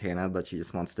Hannah Montana, but she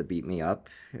just wants to beat me up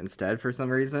instead for some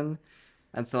reason.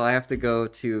 And so I have to go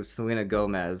to Selena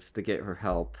Gomez to get her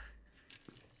help.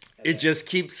 It just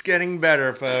keeps getting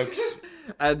better, folks.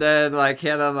 And then, like,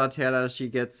 Hannah Montana, she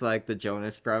gets, like, the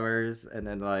Jonas Brothers, and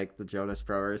then, like, the Jonas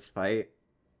Brothers fight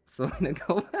Selena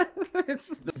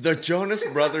Gomez. The Jonas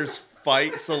Brothers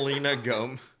fight Selena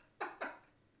Gomez.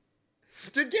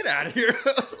 Dude, get out of here.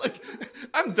 Like,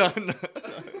 I'm done.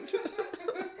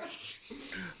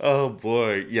 Oh,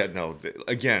 boy. Yeah, no,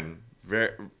 again,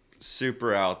 very...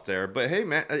 super out there, but hey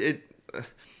man,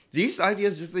 these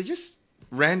ideas, they just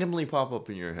randomly pop up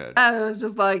in your head. Yeah, it was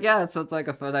just like, yeah, it sounds like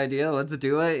a fun idea, let's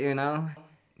do it, you know.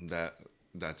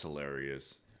 That's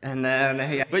hilarious. And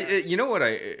then but you know what,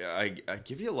 I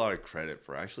give you a lot of credit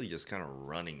for actually just kind of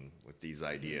running with these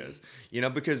ideas, you know,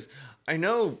 because I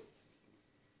know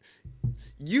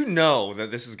that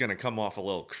this is gonna come off a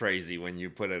little crazy when you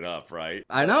put it up, right?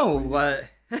 I know, but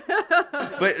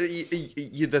but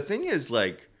the thing is,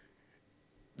 like,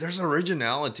 there's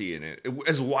originality in it.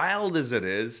 As wild as it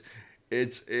is,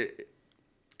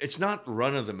 it's not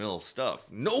run-of-the-mill stuff.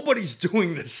 Nobody's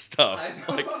doing this stuff.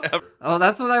 Like, ever. Oh,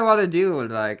 that's what I want to do when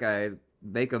like I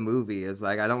make a movie. Is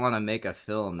like I don't want to make a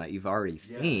film that you've already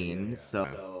seen.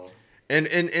 So. And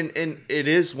it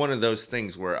is one of those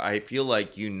things where I feel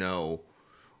like, you know,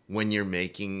 when you're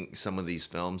making some of these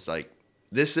films, like,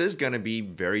 this is going to be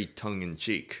very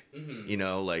tongue-in-cheek. You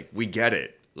know, like, we get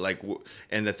it. Like,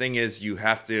 and the thing is, you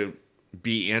have to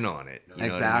be in on it. You know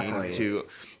exactly. What I mean?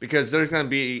 Because there's going to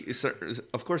be,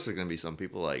 of course, there's going to be some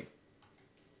people like,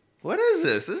 what is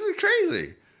this? This is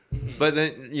crazy. But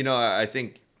then, you know, I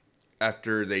think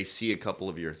after they see a couple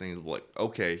of your things, like,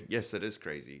 okay, yes, it is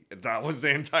crazy. That was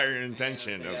the entire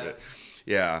intention of it.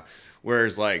 Yeah.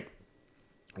 Whereas, like,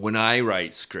 when I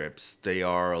write scripts, they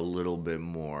are a little bit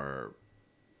more,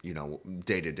 you know,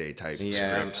 day-to-day type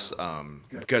scripts,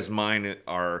 because mine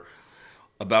are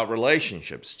about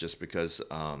relationships, just because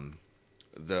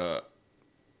the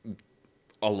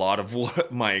a lot of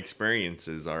what my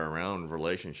experiences are around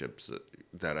relationships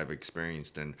that I've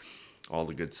experienced, and all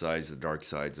the good sides, the dark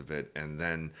sides of it. And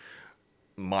then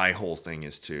my whole thing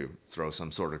is to throw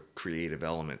some sort of creative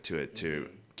element to it to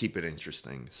keep it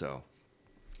interesting. So,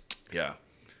 yeah.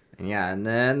 Yeah, and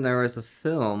then there was a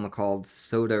film called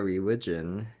Soda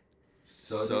Religion,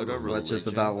 Soda which is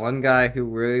religion. about one guy who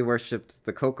really worshipped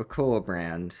the Coca-Cola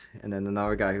brand, and then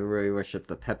another guy who really worshipped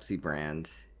the Pepsi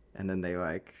brand, and then they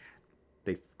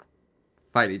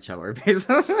fight each other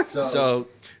basically. So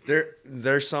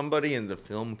there's somebody in the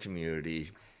film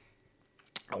community.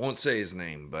 I won't say his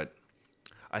name, but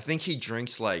I think he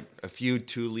drinks like a few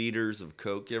 2 liters of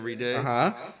Coke every day,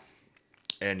 Uh-huh.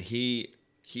 and he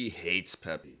hates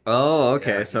Pepsi. Oh,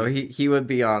 okay. Yeah, So he would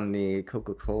be on the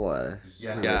Coca-Cola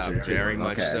Yeah, religion too. very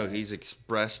much Okay. so. He's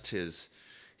expressed his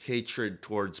hatred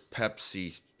towards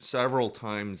Pepsi several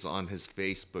times on his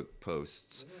Facebook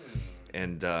posts,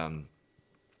 and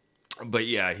but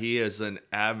yeah, he is an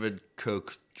avid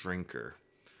Coke drinker.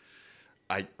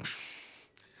 I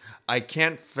I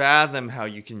can't fathom how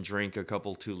you can drink a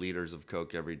couple 2 liters of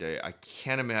Coke every day. I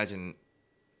can't imagine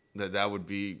that would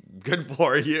be good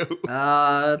for you.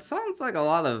 It sounds like a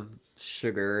lot of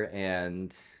sugar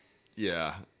and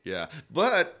Yeah, yeah.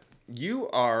 But you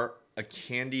are a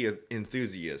candy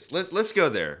enthusiast. Let's go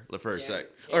there for a sec.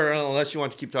 Or unless you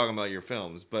want to keep talking about your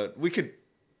films, but we could.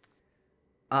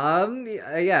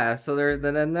 yeah, so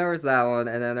then there was that one,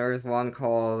 and then there was one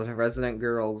called Resident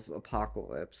Girls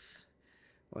Apocalypse,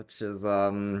 which is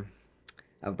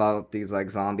about these like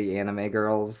zombie anime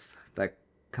girls that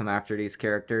come after these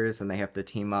characters, and they have to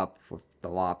team up with the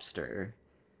lobster,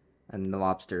 and the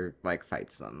lobster like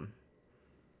fights them.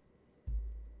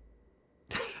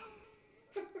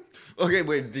 Okay,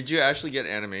 wait. Did you actually get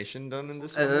animation done in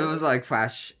this one? It was like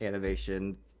flash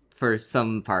animation for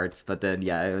some parts, but then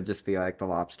yeah, it would just be like the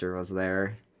lobster was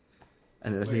there,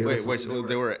 and then he was Wait. So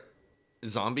they were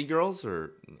zombie girls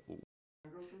or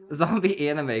zombie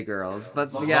anime girls, but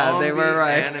yeah, they were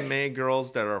like anime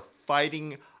girls that are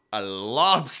fighting a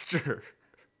lobster,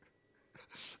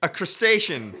 a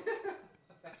crustacean.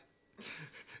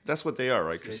 That's what they are,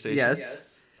 right? Crustaceans.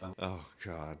 yes. Oh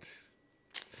God.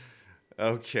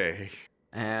 Okay.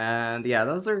 And yeah,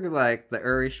 those are like the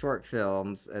early short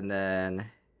films, and then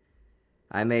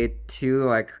I made 2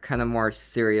 like kind of more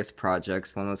serious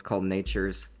projects. One was called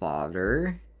Nature's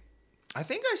Father. I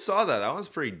think I saw that. That one's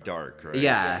pretty dark, right?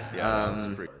 Yeah, that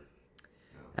was pretty.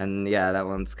 and yeah, that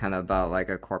one's kind of about like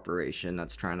a corporation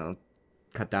that's trying to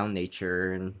cut down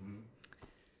nature and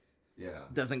Yeah.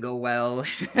 doesn't go well.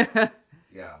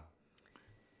 Yeah.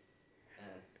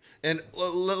 And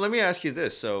let me ask you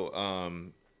this: so,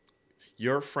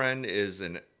 your friend is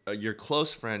your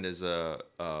close friend is a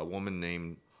woman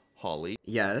named Holly.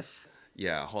 Yes.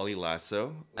 Yeah, Holly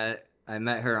Lasso. I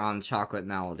met her on Chocolate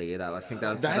Melody. That I think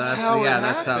That's how it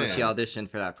that's how she happened. auditioned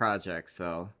for that project.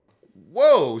 So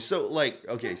Whoa! So like,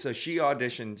 okay, so she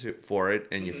auditioned for it,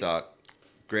 and you thought,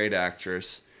 great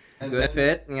actress. good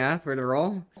fit, yeah, for the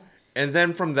role. And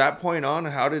then from that point on,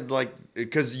 how did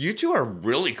because you two are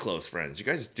really close friends. You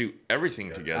guys do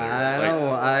everything together. I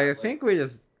know. I think we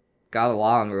just got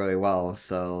along really well.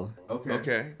 So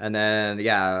Okay. and then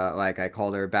yeah, like I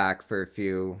called her back for a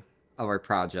few of our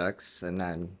projects, and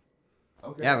then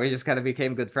yeah, we just kind of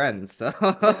became good friends. So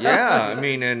Yeah, I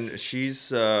mean, and she's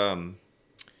been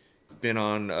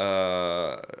on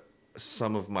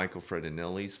some of Michael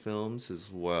Fredinelli's films as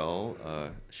well.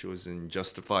 She was in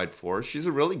Justified Force. She's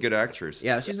a really good actress.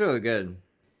 yeah, she's really good.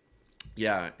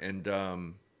 Yeah,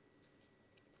 and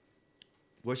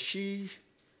was she?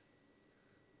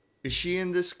 Is she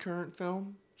in this current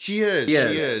film? She is. She She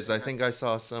is. is. I think I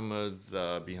saw some of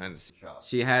the behind the scenes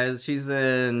shots. She's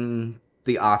in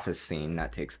the office scene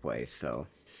that takes place. So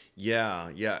Yeah,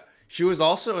 yeah. She was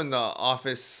also in the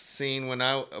office scene when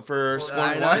for Sworn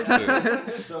I know.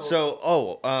 Waifu.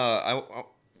 So,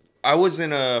 I was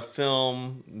in a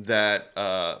film that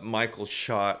Michael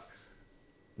shot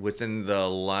within the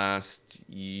last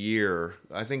year.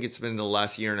 I think it's been the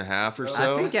last year and a half or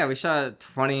so. I think yeah, we shot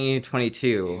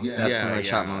 2022. That's when we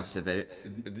shot most of it.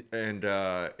 And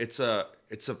it's a.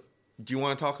 Do you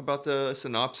want to talk about the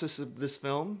synopsis of this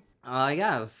film?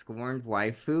 Yeah, Scorned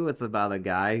Waifu. It's about a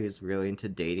guy who's really into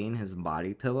dating his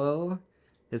body pillow,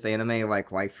 his anime like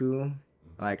waifu.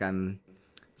 Like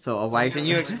so a waifu. Can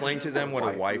you explain to them what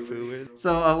a waifu is?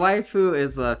 So a waifu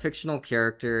is a fictional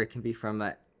character. It can be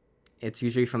it's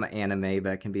usually from an anime,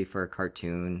 but it can be for a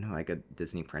cartoon, like a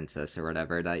Disney princess or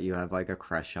whatever that you have like a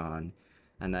crush on,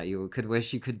 and that you could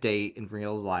wish you could date in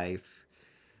real life.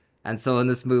 And so in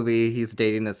this movie, he's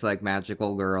dating this like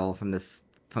magical girl from this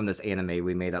anime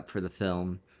we made up for the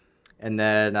film. And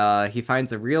then he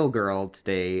finds a real girl to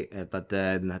date, but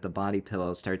then the body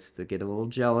pillow starts to get a little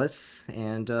jealous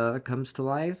and comes to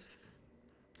life,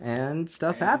 and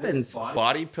stuff happens.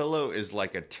 Body pillow is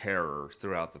like a terror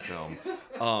throughout the film.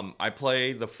 I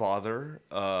play the father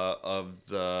of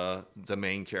the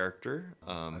main character.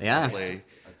 Yeah.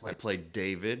 I play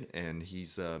David, and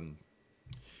he's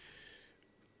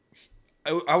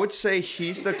I would say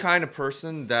he's the kind of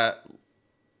person that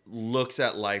looks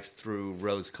at life through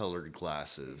rose-colored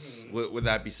glasses. Would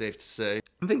that be safe to say?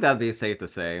 I think that'd be safe to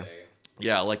say.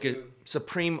 Yeah, like a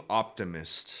supreme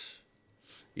optimist.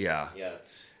 Yeah.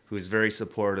 Who's very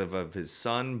supportive of his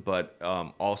son, but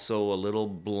also a little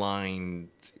blind,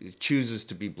 chooses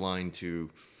to be blind to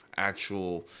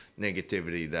actual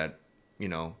negativity that,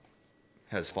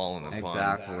 has fallen upon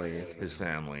Exactly. his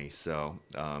family. So,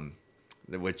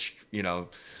 which,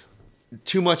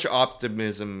 too much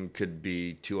optimism could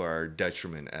be to our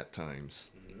detriment at times.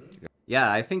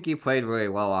 Yeah, I think you played really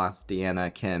well off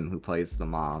Deanna Kim, who plays the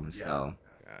mom. So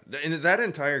Yeah. And that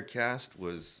entire cast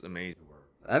was amazing.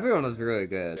 everyone was really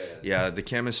good. Yeah, the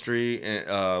chemistry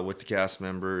with the cast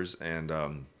members, and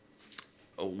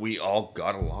we all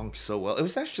got along so well. It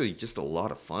was actually just a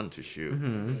lot of fun to shoot.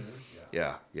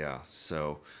 Yeah.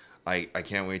 So I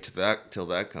can't wait till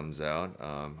that comes out.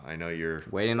 I know you're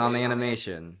Waiting on the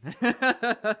animation.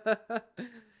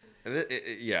 It's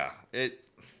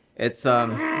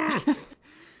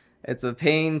it's a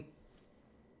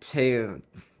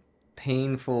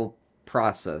painful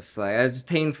process. Like it's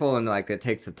painful and like it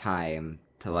takes a time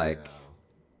to like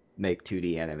make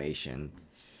 2D animation.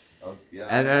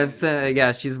 And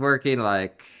it's she's working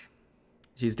like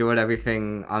she's doing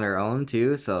everything on her own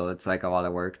too, so it's like a lot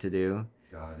of work to do.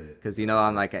 Got it. Because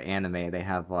on like an anime they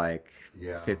have like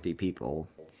 50 people.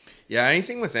 Yeah,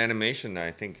 anything with animation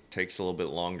I think takes a little bit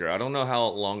longer. I don't know how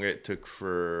long it took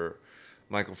for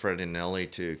Michael Fredinelli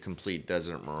to complete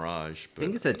Desert Mirage, I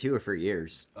think but it said 2 or 3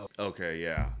 years. okay,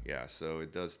 yeah. So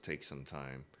it does take some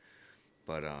time.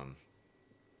 But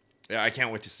yeah, I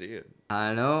can't wait to see it.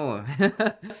 I know.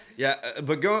 Yeah,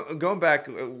 but going back,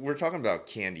 we're talking about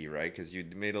candy, right? Because you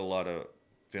made a lot of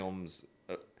films.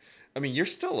 I mean, you're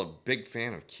still a big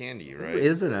fan of candy, right? Who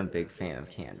isn't a big fan of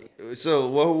candy? So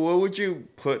what would you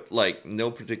put, like,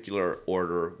 no particular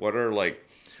order? What are, like,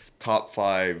 top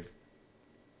 5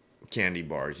 candy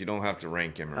bars? You don't have to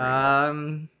rank them or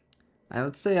anything. I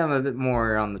would say I'm a bit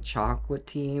more on the chocolate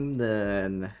team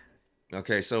than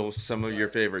Okay, so some of your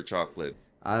favorite chocolate.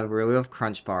 I really love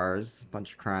Crunch bars.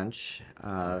 Bunch of Crunch.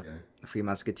 Three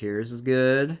Musketeers is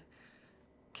good.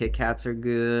 Kit Kats are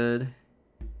good.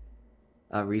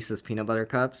 Reese's peanut butter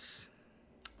cups,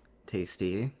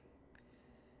 tasty.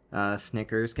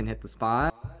 Snickers can hit the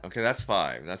spot. Okay, that's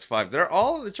 5. That's 5. They're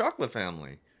all in the chocolate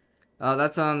family. Oh,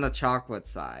 that's on the chocolate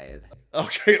side.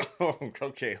 Okay,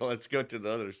 okay. Let's go to the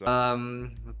other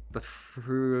side. The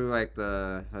fruit, like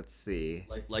let's see,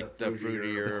 Like the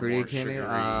fruitier, the fruity more candy. sugary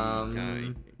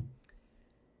kind.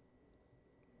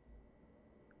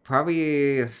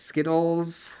 Probably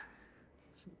Skittles,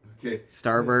 Okay.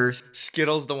 Starburst.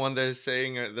 Skittles, the one that is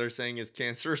saying they're saying is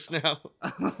cancerous now.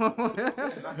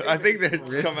 I think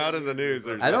that's come out in the news.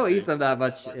 Or I don't something. eat them that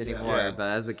much anymore, Yeah.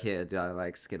 but as a kid, I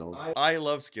like Skittles. I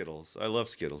love Skittles. I love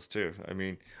Skittles too. I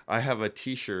mean, I have a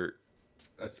T-shirt,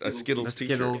 a Skittles The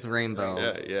T-shirt. Skittles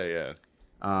rainbow. Yeah.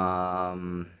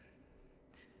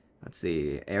 Let's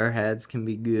see. Airheads can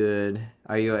be good.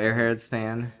 Are you an Airheads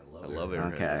fan? I love it.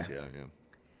 Okay.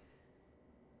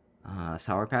 Yeah.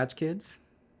 Sour Patch Kids.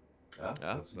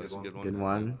 That's a good one. Good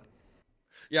one.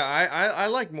 Yeah, I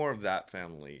like more of that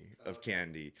family of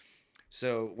candy.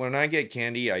 So when I get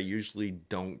candy, I usually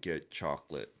don't get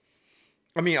chocolate.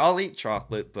 I mean, I'll eat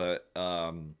chocolate, but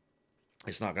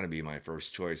it's not gonna be my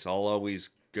first choice. I'll always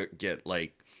get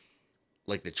like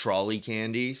the trolley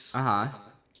candies, Uh-huh.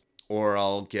 or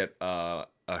I'll get a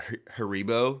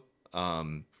Haribo.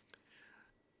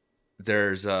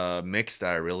 There's a mix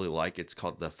that I really like. It's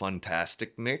called the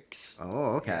Funtastic Mix.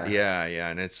 Oh, okay. Yeah,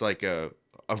 and it's like a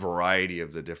variety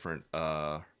of the different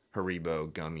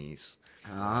Haribo gummies.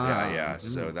 Ah. Yeah.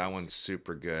 So that one's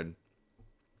super good.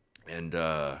 And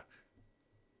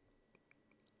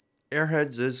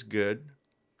Airheads is good.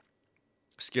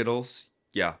 Skittles,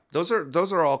 yeah. Those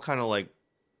are all kind of like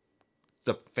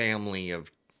the family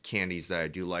of candies that I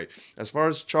do like. As far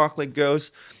as chocolate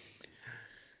goes,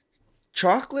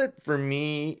 chocolate for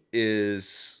me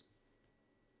is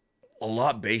a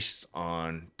lot based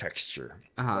on texture.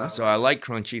 Uh-huh. So I like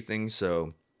crunchy things.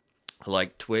 So I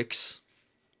like Twix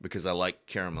because I like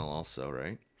caramel also,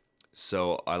 right?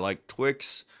 So I like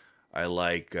Twix. I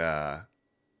like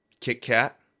Kit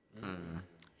Kat, Mm.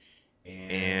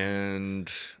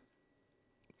 and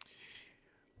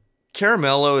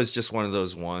Caramello is just one of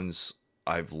those ones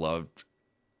I've loved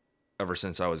ever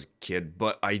since I was a kid.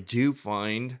 But I do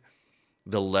find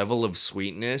the level of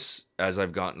sweetness as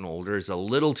I've gotten older is a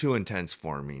little too intense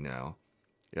for me now.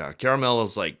 Yeah,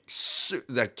 Caramello's like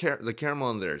the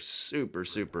caramel in there is super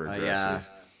super Oh aggressive.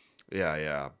 yeah. Yeah,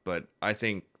 yeah. But I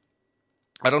think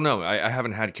I don't know. I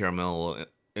haven't had caramel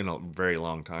in a very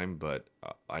long time, but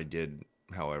I did,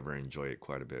 however, enjoy it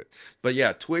quite a bit. But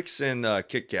yeah, Twix and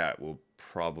Kit Kat will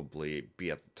probably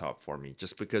be at the top for me,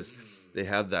 just because they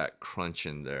have that crunch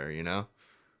in there.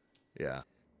 Yeah.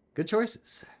 Good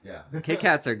choices. Yeah. Kit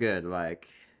Kats are good. Like,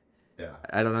 Yeah.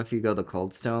 I don't know if you go the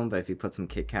Cold Stone, but if you put some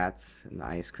Kit Kats in the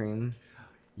ice cream,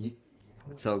 You,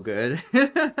 it's so good.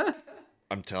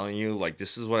 I'm telling you, like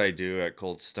this is what I do at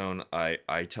Cold Stone. I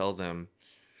tell them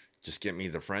just get me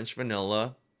the French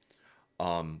vanilla,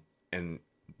 um, and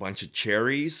a bunch of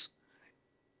cherries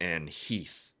and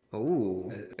Heath.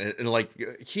 Ooh. And like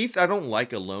Heath, I don't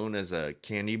like alone as a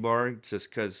candy bar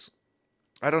just because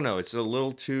I don't know. It's a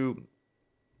little too.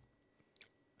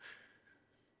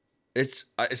 It's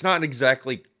not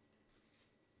exactly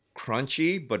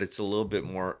crunchy, but it's a little bit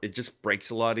more. It just breaks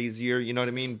a lot easier. You know what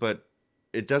I mean? But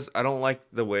it does. I don't like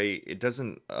the way it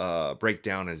doesn't break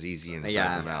down as easy inside the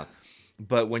Yeah. mouth.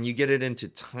 But when you get it into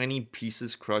tiny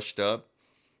pieces crushed up,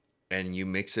 and you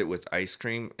mix it with ice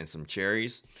cream and some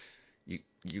cherries,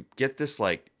 you get this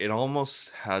like it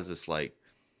almost has this like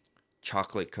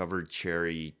chocolate covered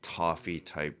cherry toffee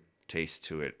type taste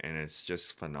to it, and it's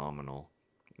just phenomenal.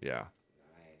 Yeah.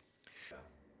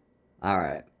 All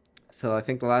right. So I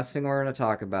think the last thing we're going to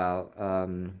talk about,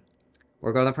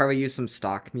 we're going to probably use some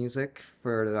stock music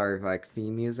for our like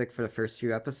theme music for the first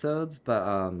few episodes.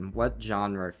 But what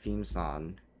genre theme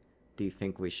song do you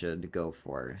think we should go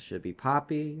for? Should it be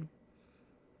poppy,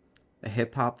 a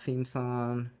hip hop theme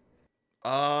song?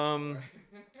 Um.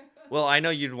 Well, I know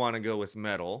you'd want to go with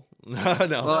metal. No,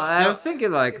 Well, I no. was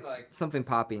thinking like something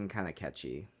poppy and kind of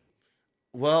catchy.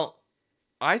 Well,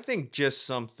 I think just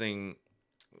something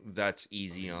that's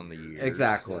easy on the ears.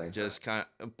 Exactly. Just kind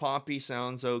of poppy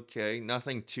sounds okay.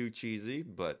 Nothing too cheesy,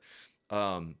 but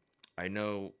um, I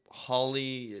know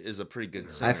Holly is a pretty good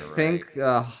I singer, right? think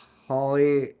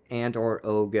Holly and or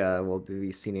Oga will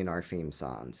be singing our theme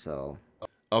song. So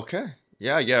Okay.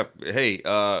 Yeah, yeah. Hey,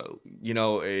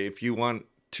 if you want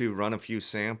to run a few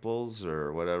samples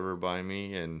or whatever by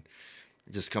me and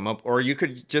just come up, or you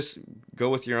could just go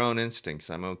with your own instincts.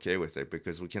 I'm okay with it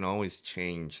because we can always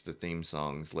change the theme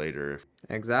songs later if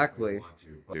exactly.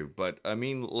 we do. But I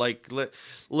mean, like,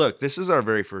 look, this is our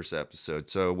very first episode,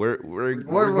 so we're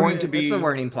going to It's a be.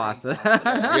 learning process.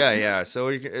 Yeah, yeah.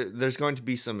 So there's going to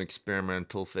be some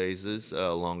experimental phases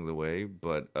along the way,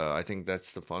 but I think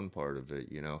that's the fun part of it.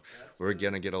 We're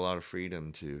gonna get a lot of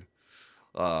freedom to,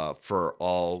 for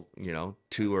all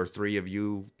 2 or 3 of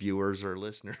you viewers or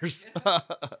listeners.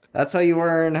 That's how you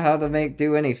learn how to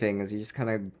do anything. Is you just kind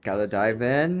of gotta dive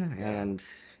in and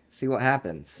see what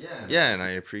happens. Yeah, and I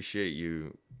appreciate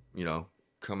you know,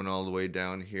 coming all the way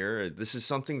down here. This is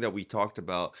something that we talked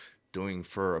about doing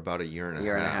for about a year and A a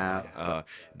year and a half. half.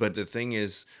 But the thing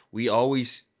is, we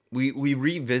always we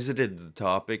revisited the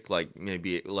topic like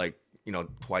maybe like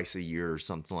twice a year or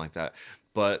something like that.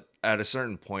 But at a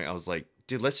certain point, I was like,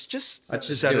 dude, let's just Let's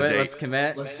just set do a it. date. Let's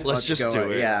commit. Let's just go.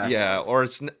 do it. Yeah. Yeah, or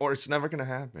it's never gonna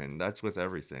happen. That's with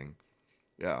everything.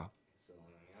 Yeah.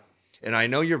 And I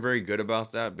know you're very good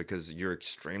about that because you're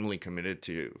extremely committed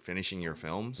to finishing your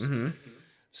films. hmm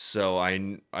So I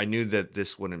knew that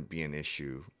this wouldn't be an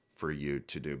issue for you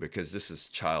to do because this is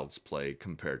child's play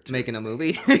compared to Making a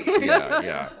movie. yeah,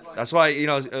 yeah. That's why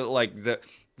like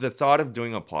the thought of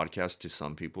doing a podcast to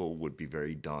some people would be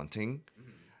very daunting,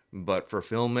 but for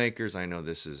filmmakers, I know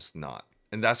this is not,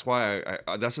 and that's why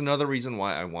that's another reason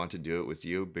why I want to do it with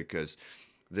you because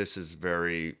this is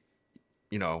very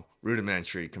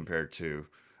rudimentary compared to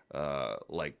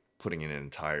like putting an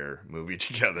entire movie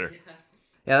together.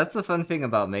 Yeah, that's the fun thing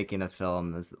about making a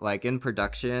film is like in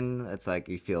production, it's like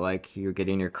you feel like you're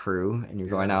getting your crew and you're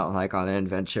going out like on an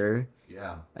adventure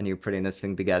Yeah. and you're putting this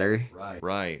thing together. Right.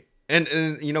 Right. And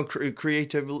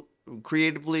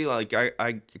creatively, like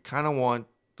I kind of want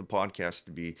the podcast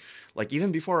to be like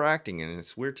even before acting, and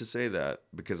it's weird to say that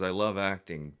because I love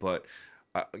acting, but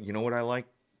you know what I like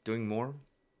doing more?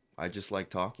 I just like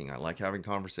talking. I like having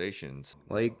conversations.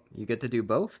 Well, you get to do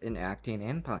both in acting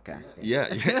and podcasting.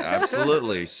 Yeah, yeah,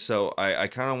 absolutely. So I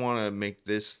kind of want to make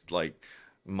this like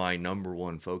my number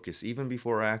one focus, even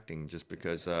before acting, just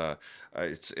because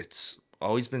it's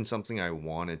always been something I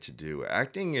wanted to do.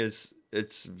 Acting is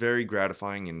it's very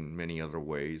gratifying in many other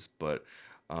ways, but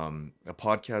a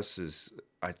podcast is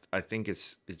I think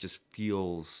it just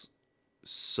feels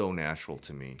so natural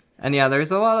to me. And yeah,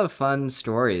 there's a lot of fun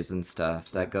stories and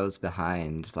stuff that goes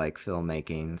behind like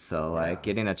filmmaking. So like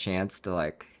getting a chance to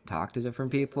like talk to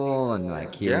different people and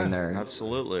like hearing Yeah, their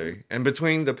absolutely. And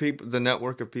between the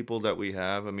network of people that we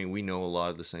have, I mean, we know a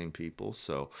lot of the same people,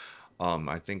 so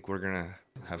I think we're gonna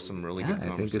have some really yeah,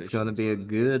 good I think it's going to be a conversations.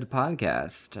 good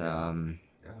podcast.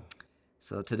 Yeah.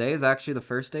 So today is actually the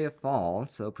first day of fall,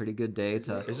 so pretty good day Is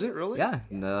it to Is really? it really?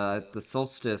 yeah. The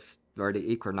solstice or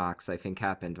the equinox I think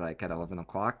happened like at 11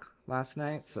 o'clock last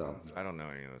night. So I don't know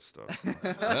any of this stuff.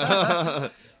 So.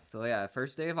 so yeah,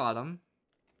 first day of autumn.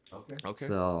 Okay. Okay.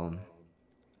 So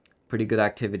pretty good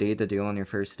activity to do on your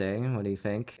first day. What do you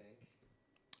think?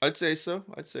 I'd say so.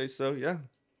 I'd say so. Yeah.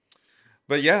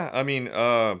 But yeah, I mean,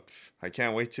 I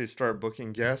can't wait to start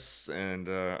booking guests, and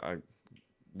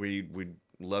we'd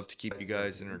love to keep you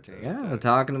guys entertained. Yeah,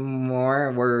 talking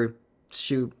more. We're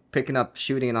picking up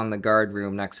shooting on the guard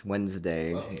room next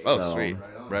Wednesday. Okay. Oh, So sweet.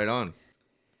 Right on.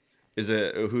 Is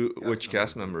it which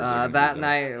cast members are gonna be that there?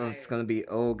 night it's gonna be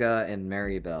Olga and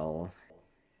Maribel.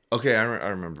 Okay, I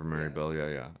remember Mary Bell. Yeah,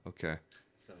 yeah. Okay.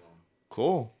 So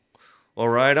Cool. Well,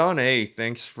 right on. Hey,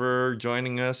 thanks for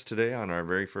joining us today on our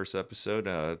very first episode.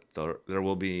 There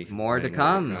will be more to many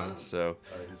more to come. come, so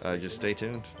just stay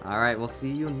tuned. All right, we'll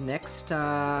see you next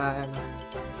time.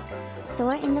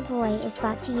 Thor and the Boy is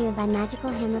brought to you by Magical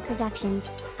Hammer Productions.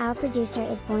 Our producer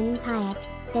is Boynan Payek.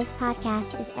 This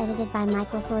podcast is edited by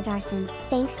Michael Thordarson.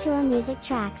 Thanks to our music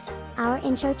tracks. Our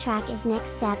intro track is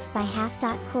Next Steps by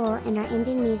Half.Cool, and our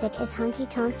ending music is Honky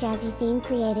Tonk Jazzy theme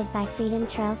created by Freedom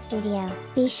Trail Studio.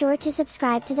 Be sure to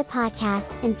subscribe to the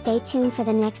podcast and stay tuned for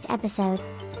the next episode.